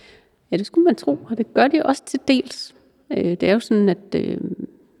 Ja, det skulle man tro, og det gør de også til dels. Det er jo sådan, at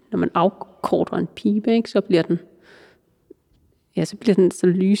når man afkorter en pibe, ikke, så bliver den så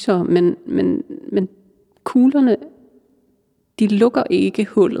lysere, men kuglerne, de lukker ikke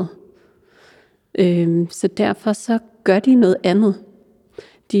hullet. Så derfor så gør de noget andet.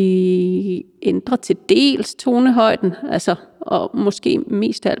 De ændrer til dels tonehøjden, altså, og måske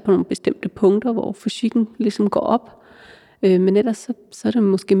mest af alt på nogle bestemte punkter, hvor fysikken ligesom går op. Men ellers så er det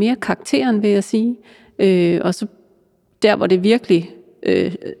måske mere karakteren, vil jeg sige. Og så der, hvor det virkelig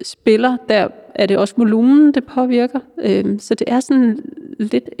spiller, der er det også volumen, det påvirker. Så det er sådan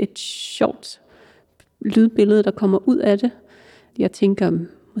lidt et sjovt lydbillede, der kommer ud af det. Jeg tænker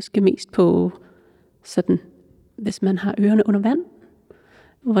måske mest på sådan, hvis man har ørerne under vand,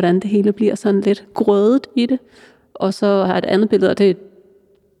 hvordan det hele bliver sådan lidt grødet i det. Og så har et andet billede, og det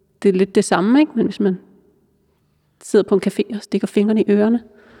er lidt det samme, ikke? Men hvis man sidder på en café og stikker fingrene i ørerne,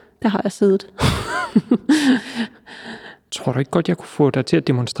 der har jeg siddet. Tror du ikke godt, jeg kunne få dig til at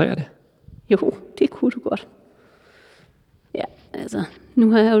demonstrere det? Jo, det kunne du godt. Ja, altså,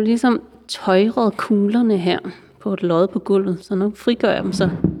 nu har jeg jo ligesom tøjret kuglerne her på et lod på gulvet, så nu frigør jeg dem så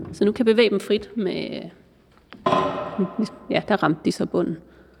nu kan jeg bevæge dem frit med, ja, der ramte de så bunden.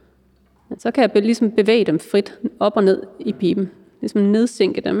 Men så kan jeg ligesom bevæge dem frit op og ned i piben, ligesom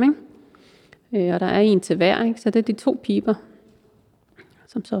nedsænke dem, ikke? Og der er en til hver, ikke? Så det er de 2 piber,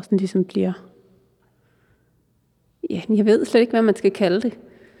 som så sådan ligesom bliver, ja, jeg ved slet ikke, hvad man skal kalde det.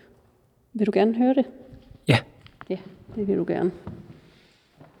 Vil du gerne høre det? Ja. Ja, det vil du gerne.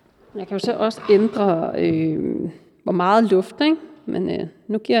 Jeg kan jo så også ændre, hvor meget luft, ikke? Men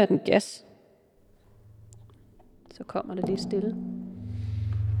nu giver jeg den gas. Så kommer det lige stille.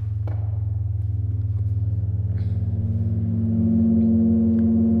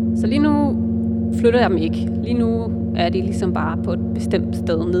 Så lige nu flytter jeg dem ikke. Lige nu er de ligesom bare på et bestemt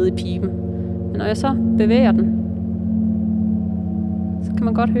sted nede i piben. Men når jeg så bevæger den, så kan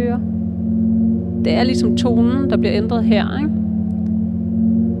man godt høre. Det er ligesom tonen, der bliver ændret her, ikke?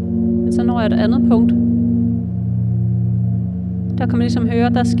 Men så når jeg et andet punkt. Der kan man ligesom høre,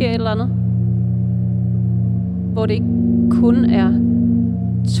 der sker et eller andet. Hvor det ikke kun er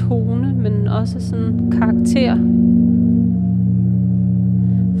tone, men også sådan karakter.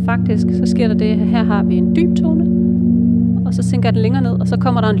 Faktisk, så sker der det, her har vi en dyb tone, og så sænker jeg den længere ned, og så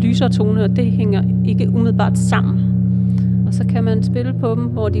kommer der en lysere tone, og det hænger ikke umiddelbart sammen. Og så kan man spille på dem,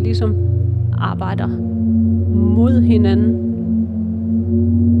 hvor de ligesom arbejder mod hinanden.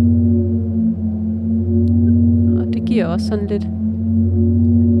 Og det giver også sådan lidt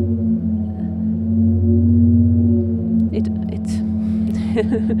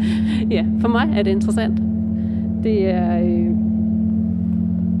ja, for mig er det interessant. Det er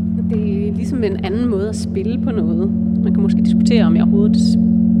ligesom en anden måde at spille på noget. Man kan måske diskutere, om jeg overhovedet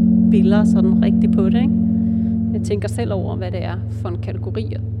spiller sådan rigtigt på det, ikke? Jeg tænker selv over, hvad det er for en kategori.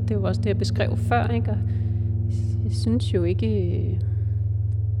 Det er jo også det, jeg beskrev før, ikke? Og jeg synes jo ikke...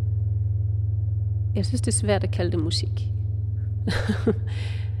 Jeg synes, det er svært at kalde det musik.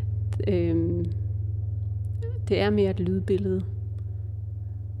 Det er mere et lydbillede.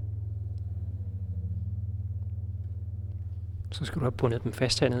 Så skal du have bundet dem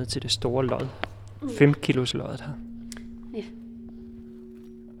fast hernede til det store lod. 5 kilos loddet her. Ja.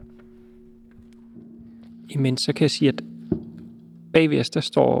 Imens så kan jeg sige, at bagved os, der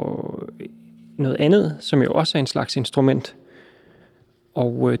står noget andet, som jo også er en slags instrument.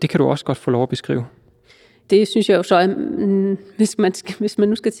 Og det kan du også godt få lov at beskrive. Det synes jeg jo så, hvis man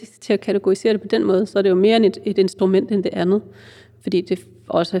nu skal til at kategorisere det på den måde, så er det jo mere end et instrument end det andet. Fordi det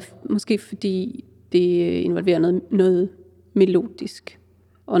også måske fordi det involverer noget melodisk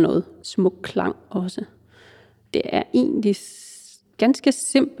og noget smuk klang også. Det er egentlig ganske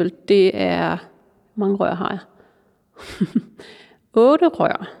simpelt. Det er... mange rør har jeg? 8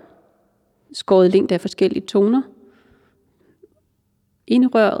 rør. Skåret i længde af forskellige toner. Inde i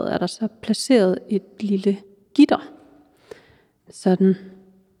røret er der så placeret et lille gitter. Sådan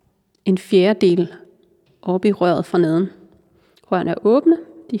en fjerdedel oppe i røret fra neden. Rørene er åbne.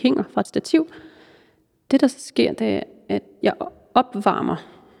 De hænger fra et stativ. Det der så sker, det er, at jeg opvarmer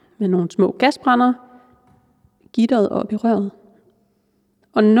med nogle små gasbrændere gitteret op i røret.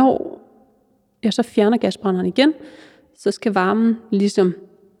 Og når jeg så fjerner gasbrænderen igen, så skal varmen ligesom,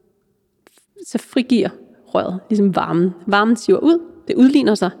 så frigiver røret ligesom varmen. Varmen siver ud, det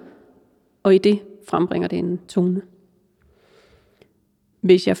udligner sig, og i det frembringer det en tone.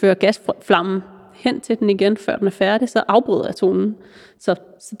 Hvis jeg fører gasflammen hen til den igen, før den er færdig, så afbryder jeg tonen. Så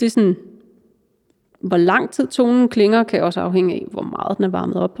det er sådan, hvor lang tid tonen klinger, kan også afhænge af, hvor meget den er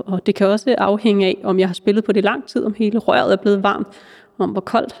varmet op. Og det kan også afhænge af, om jeg har spillet på det lang tid, om hele røret er blevet varmt, om hvor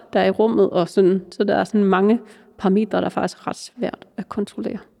koldt der er i rummet, og sådan. Så der er sådan mange parametre, der er faktisk ret svært at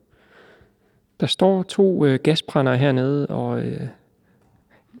kontrollere. Der står 2 gasbrændere hernede, og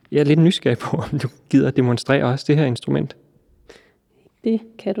jeg er lidt nysgerrig på, om du gider demonstrere også det her instrument. Det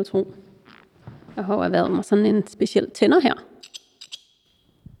kan du tro. Jeg har været med sådan en speciel tænder her,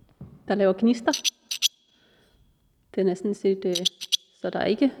 der laver gnister. Det er næsten set, så der er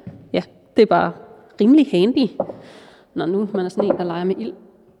ikke... Ja, det er bare rimelig handy, når nu man er sådan en, der leger med ild.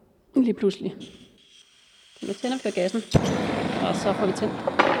 Lige pludselig. Så vi tænder for gassen, og så får vi tændt.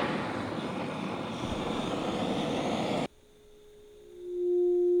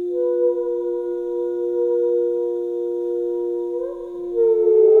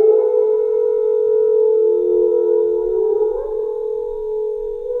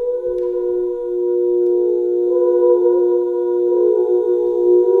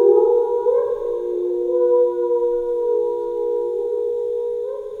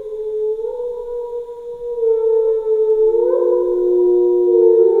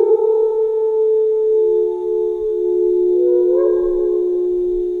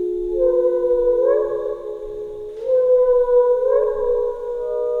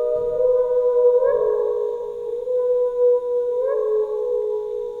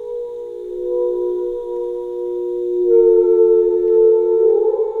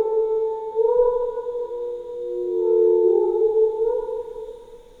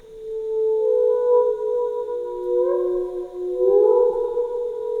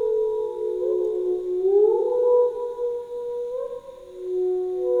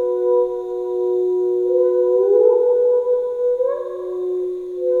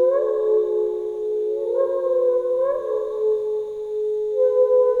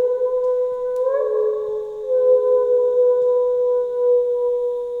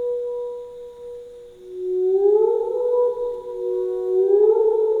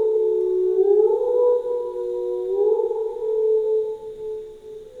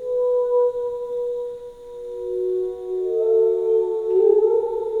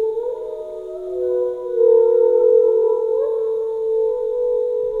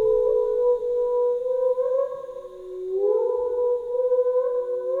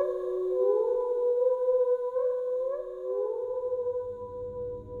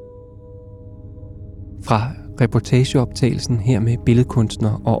 Fra reportageoptagelsen her med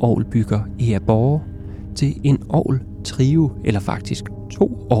billedkunstner og orgelbygger Ea Borge til en orgeltrio, eller faktisk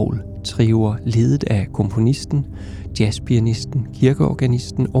 2 orgeltrioer, ledet af komponisten, jazzpianisten,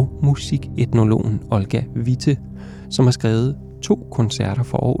 kirkeorganisten og musiketnologen Olga Witte, som har skrevet 2 koncerter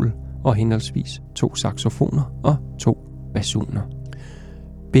for orgel og henholdsvis 2 saxofoner og 2 basuner.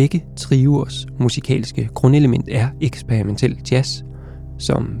 Begge trioers musikalske grundelement er eksperimentel jazz,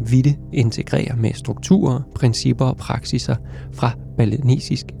 som Witte integrerer med strukturer, principper og praksiser fra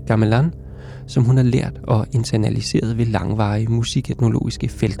balinesisk gamelan, som hun har lært og internaliseret ved langvarige musiketnologiske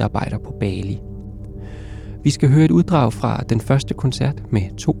feltarbejder på Bali. Vi skal høre et uddrag fra den første koncert med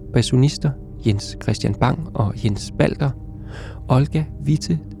 2 basunister, Jens Christian Bang og Jens Balder. Olga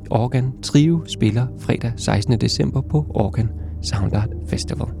Witte Organ Trio spiller fredag 16. december på Organ Sound Art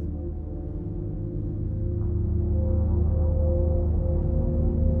Festival.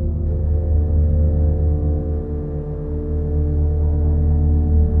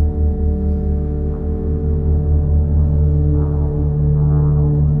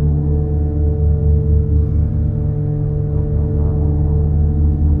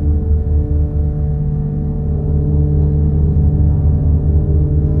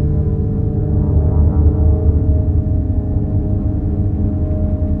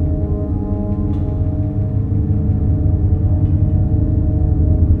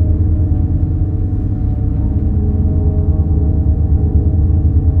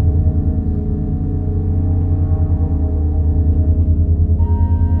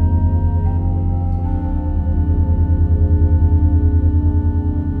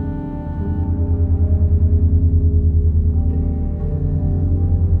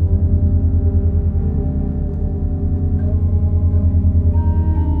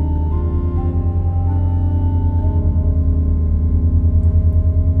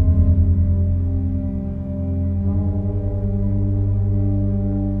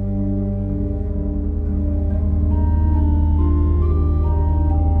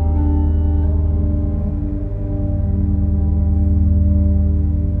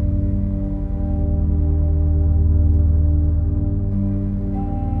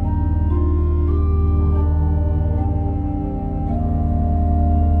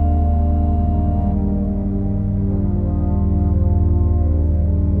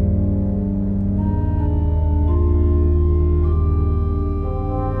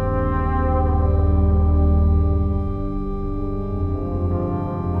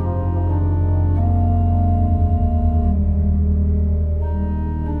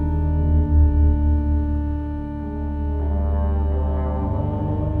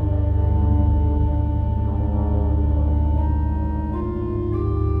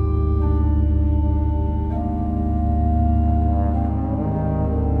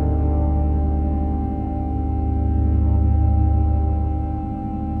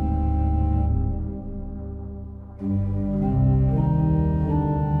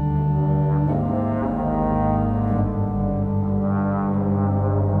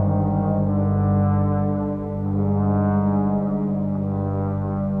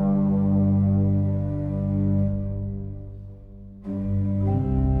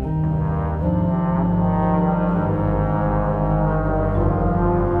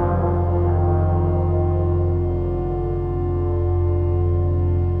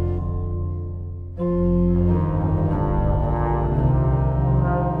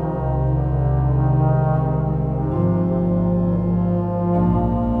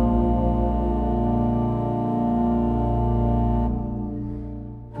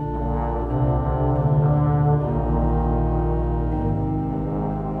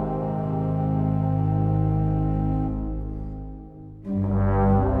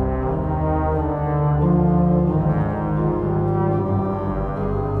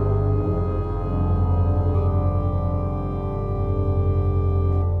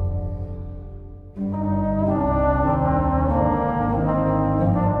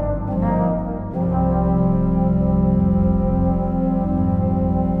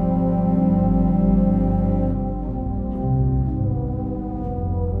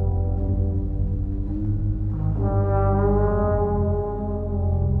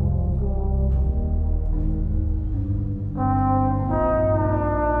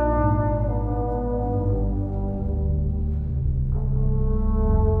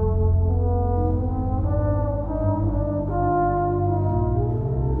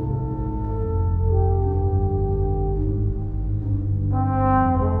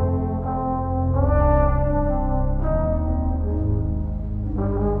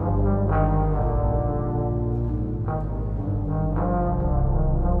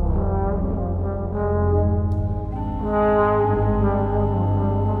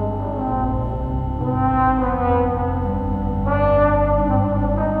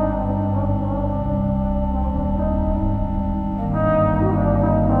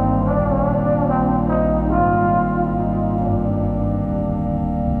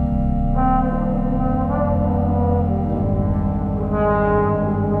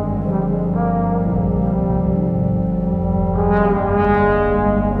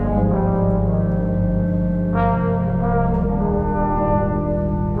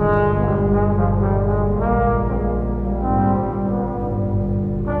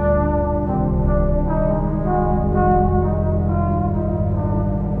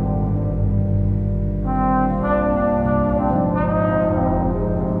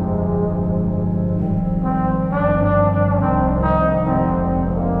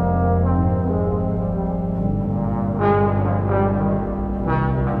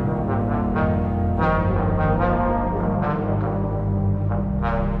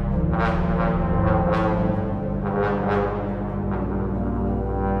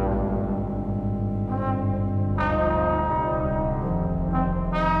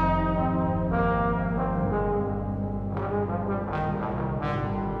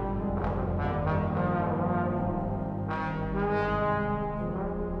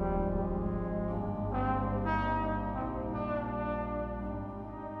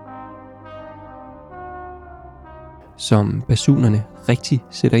 som basunerne rigtig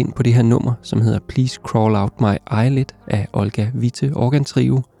sætter ind på det her nummer, som hedder Please Crawl Out My Eyelid af Olga Witte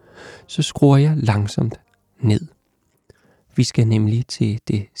organtrio, så skruer jeg langsomt ned. Vi skal nemlig til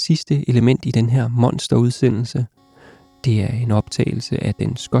det sidste element i den her monsterudsendelse. Det er en optagelse af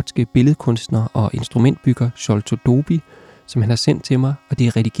den skotske billedkunstner og instrumentbygger Sholto Dobi, som han har sendt til mig, og det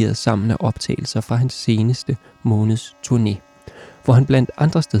er redigeret sammen af optagelser fra hans seneste måneds turné, hvor han blandt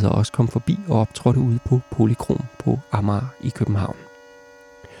andre steder også kom forbi og optrådte ude på Polykrom på Amager i København.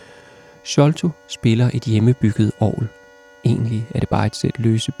 Sholto spiller et hjemmebygget orgel. Egentlig er det bare et sæt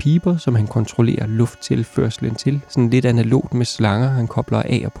løse piber, som han kontrollerer lufttilførslen til, sådan lidt analogt med slanger, han kobler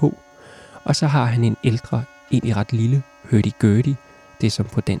af og på. Og så har han en ældre, egentlig ret lille hurdy-gurdy, det som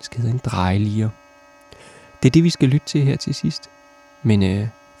på dansk hedder en drejelier. Det er det, vi skal lytte til her til sidst. Men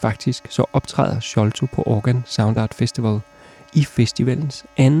faktisk så optræder Sholto på Organ Sound Art Festival i festivalens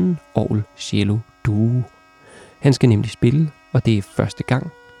anden orgel cello duo. Han skal nemlig spille, og det er første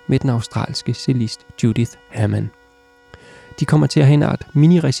gang, med den australske cellist Judith Hammond. De kommer til at have en art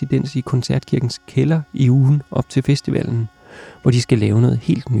mini-residens i Koncertkirkens kælder i ugen op til festivalen, hvor de skal lave noget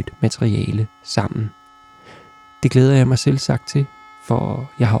helt nyt materiale sammen. Det glæder jeg mig selv sagt til,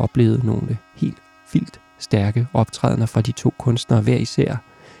 for jeg har oplevet nogle helt vildt stærke optrædener fra de to kunstnere hver især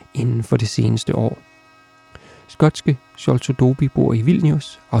inden for det seneste år. Skotske Sholto Dobi bor i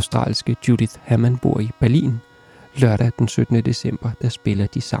Vilnius, australske Judith Hammond bor i Berlin. Lørdag den 17. december, der spiller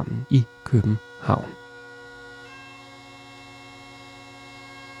de sammen i København.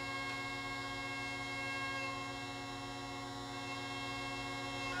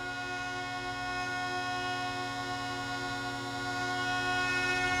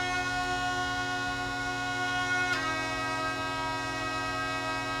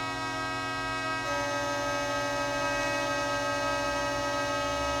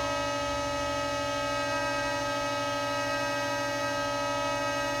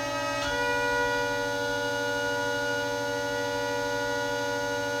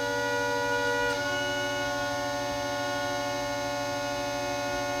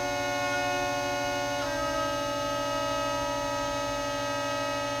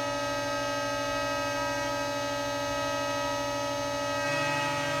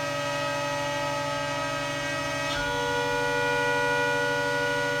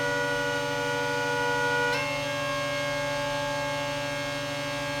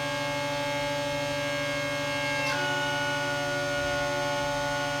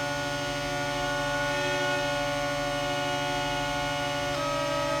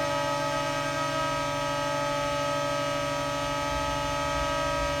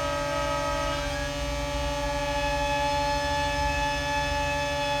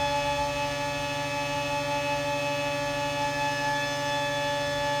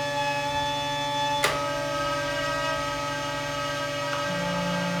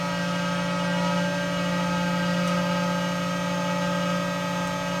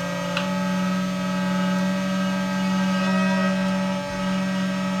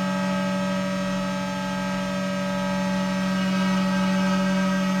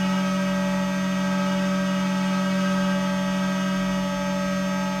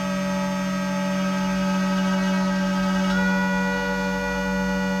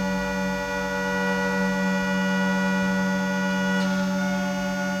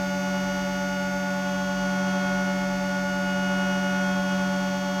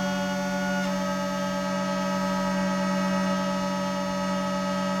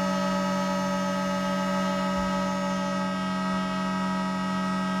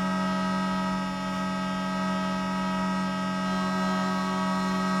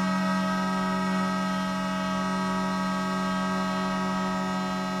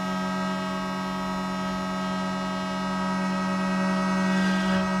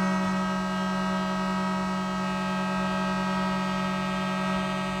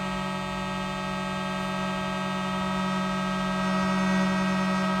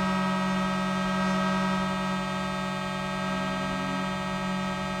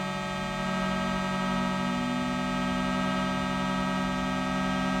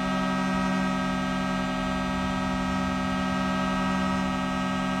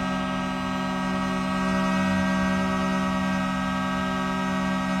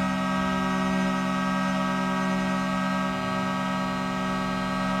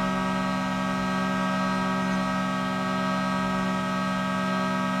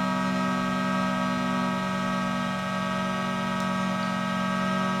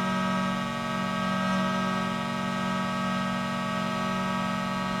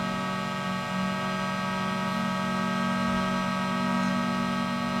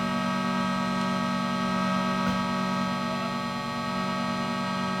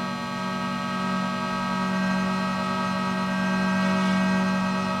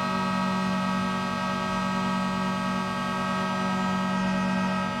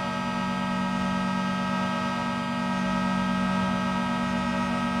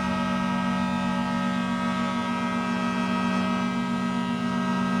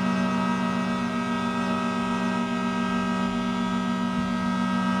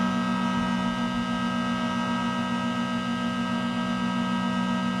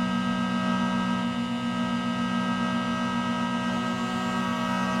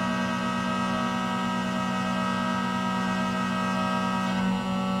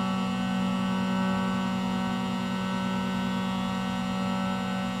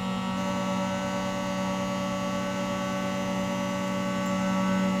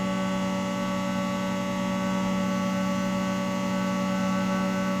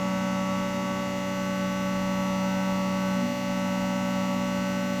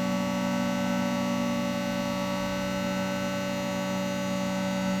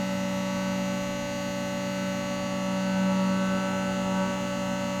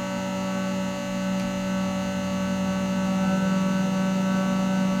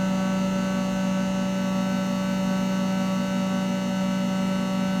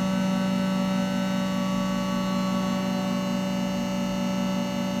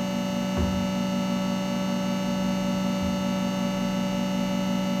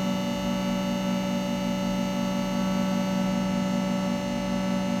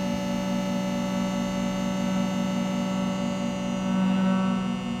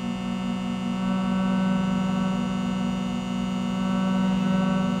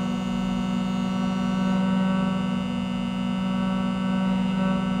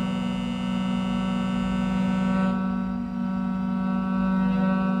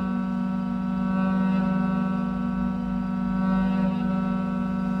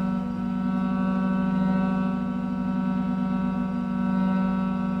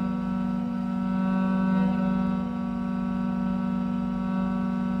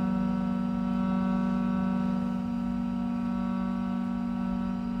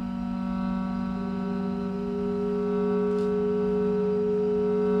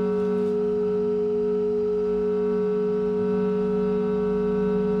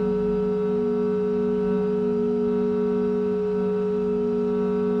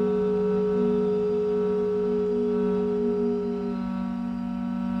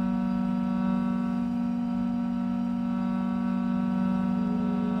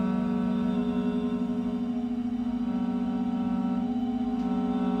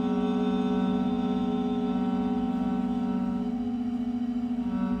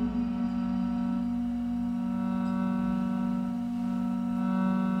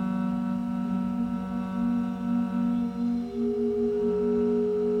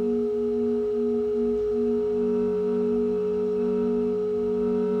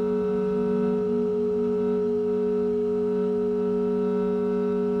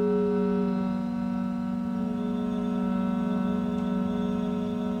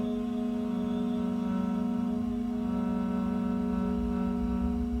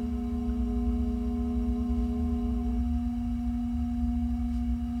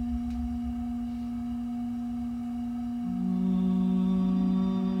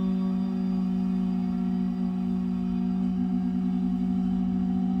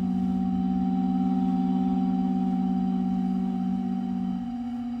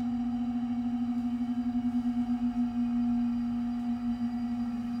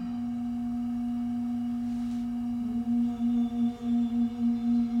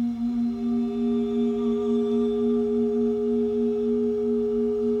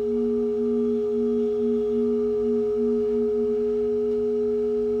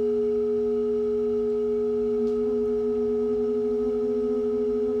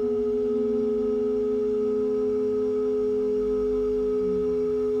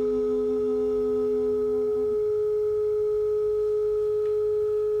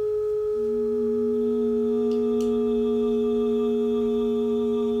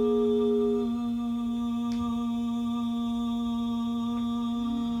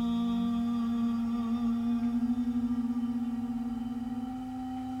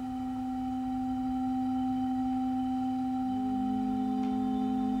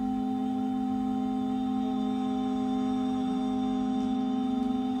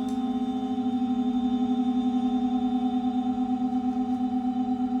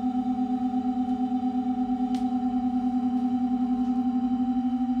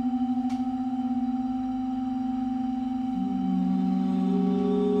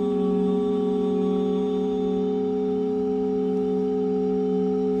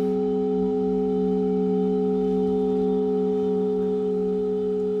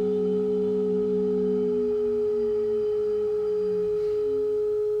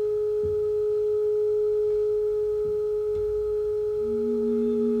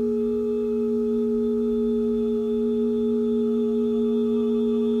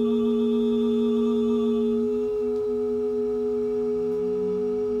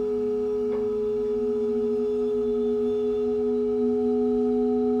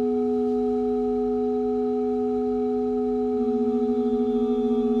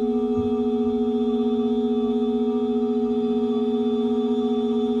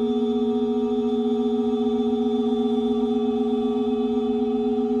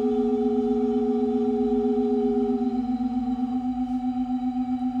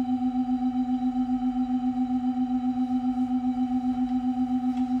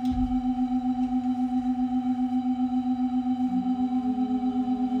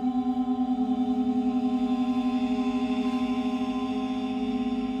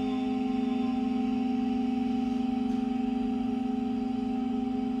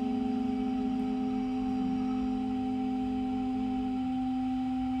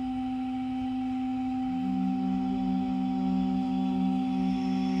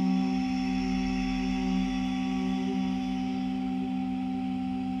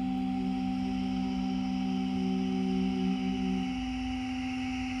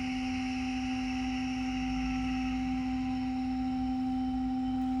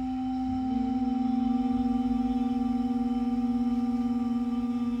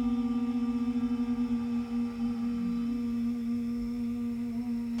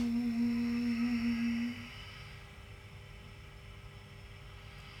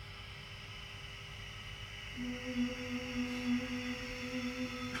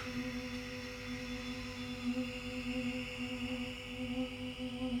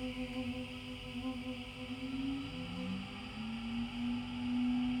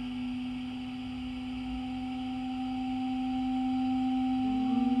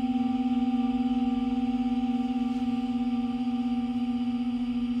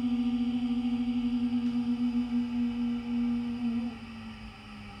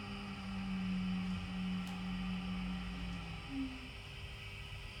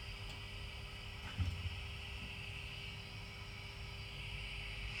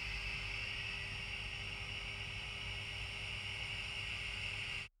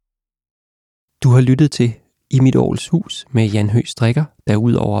 Du har lyttet til I mit orgels hus med Jan Høgh Stricker, der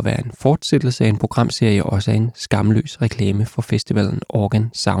udover at være en fortsættelse af en programserie også er en skamløs reklame for festivalen Organ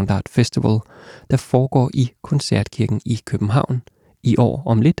Sound Art Festival, der foregår i Koncertkirken i København i år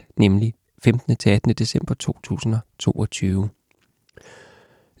om lidt, nemlig 15. til 18. december 2022.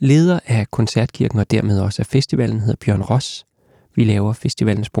 Leder af Koncertkirken og dermed også af festivalen hedder Bjørn Ross. Vi laver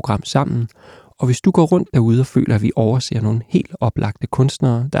festivalens program sammen, og hvis du går rundt derude og føler, at vi overser nogle helt oplagte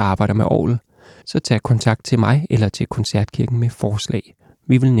kunstnere, der arbejder med orgel, så tag kontakt til mig eller til Koncertkirken med forslag.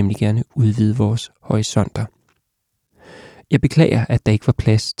 Vi vil nemlig gerne udvide vores horisonter. Jeg beklager, at der ikke var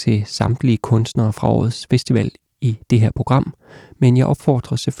plads til samtlige kunstnere fra årets festival i det her program, men jeg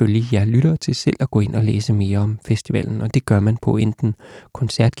opfordrer selvfølgelig jer lyttere til selv at gå ind og læse mere om festivalen, og det gør man på enten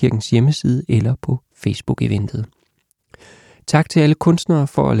Koncertkirkens hjemmeside eller på Facebook-eventet. Tak til alle kunstnere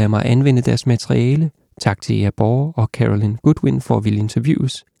for at lade mig anvende deres materiale. Tak til Ea Borger og Carolyn Goodwin for at ville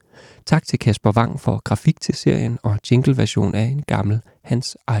interviews. Tak til Kasper Wang for grafik til serien og jingle-version af en gammel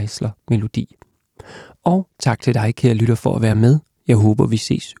Hans Eisler-melodi. Og tak til dig, kære lytter, for at være med. Jeg håber, vi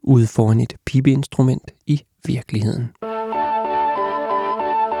ses ude foran et pibeinstrument i virkeligheden.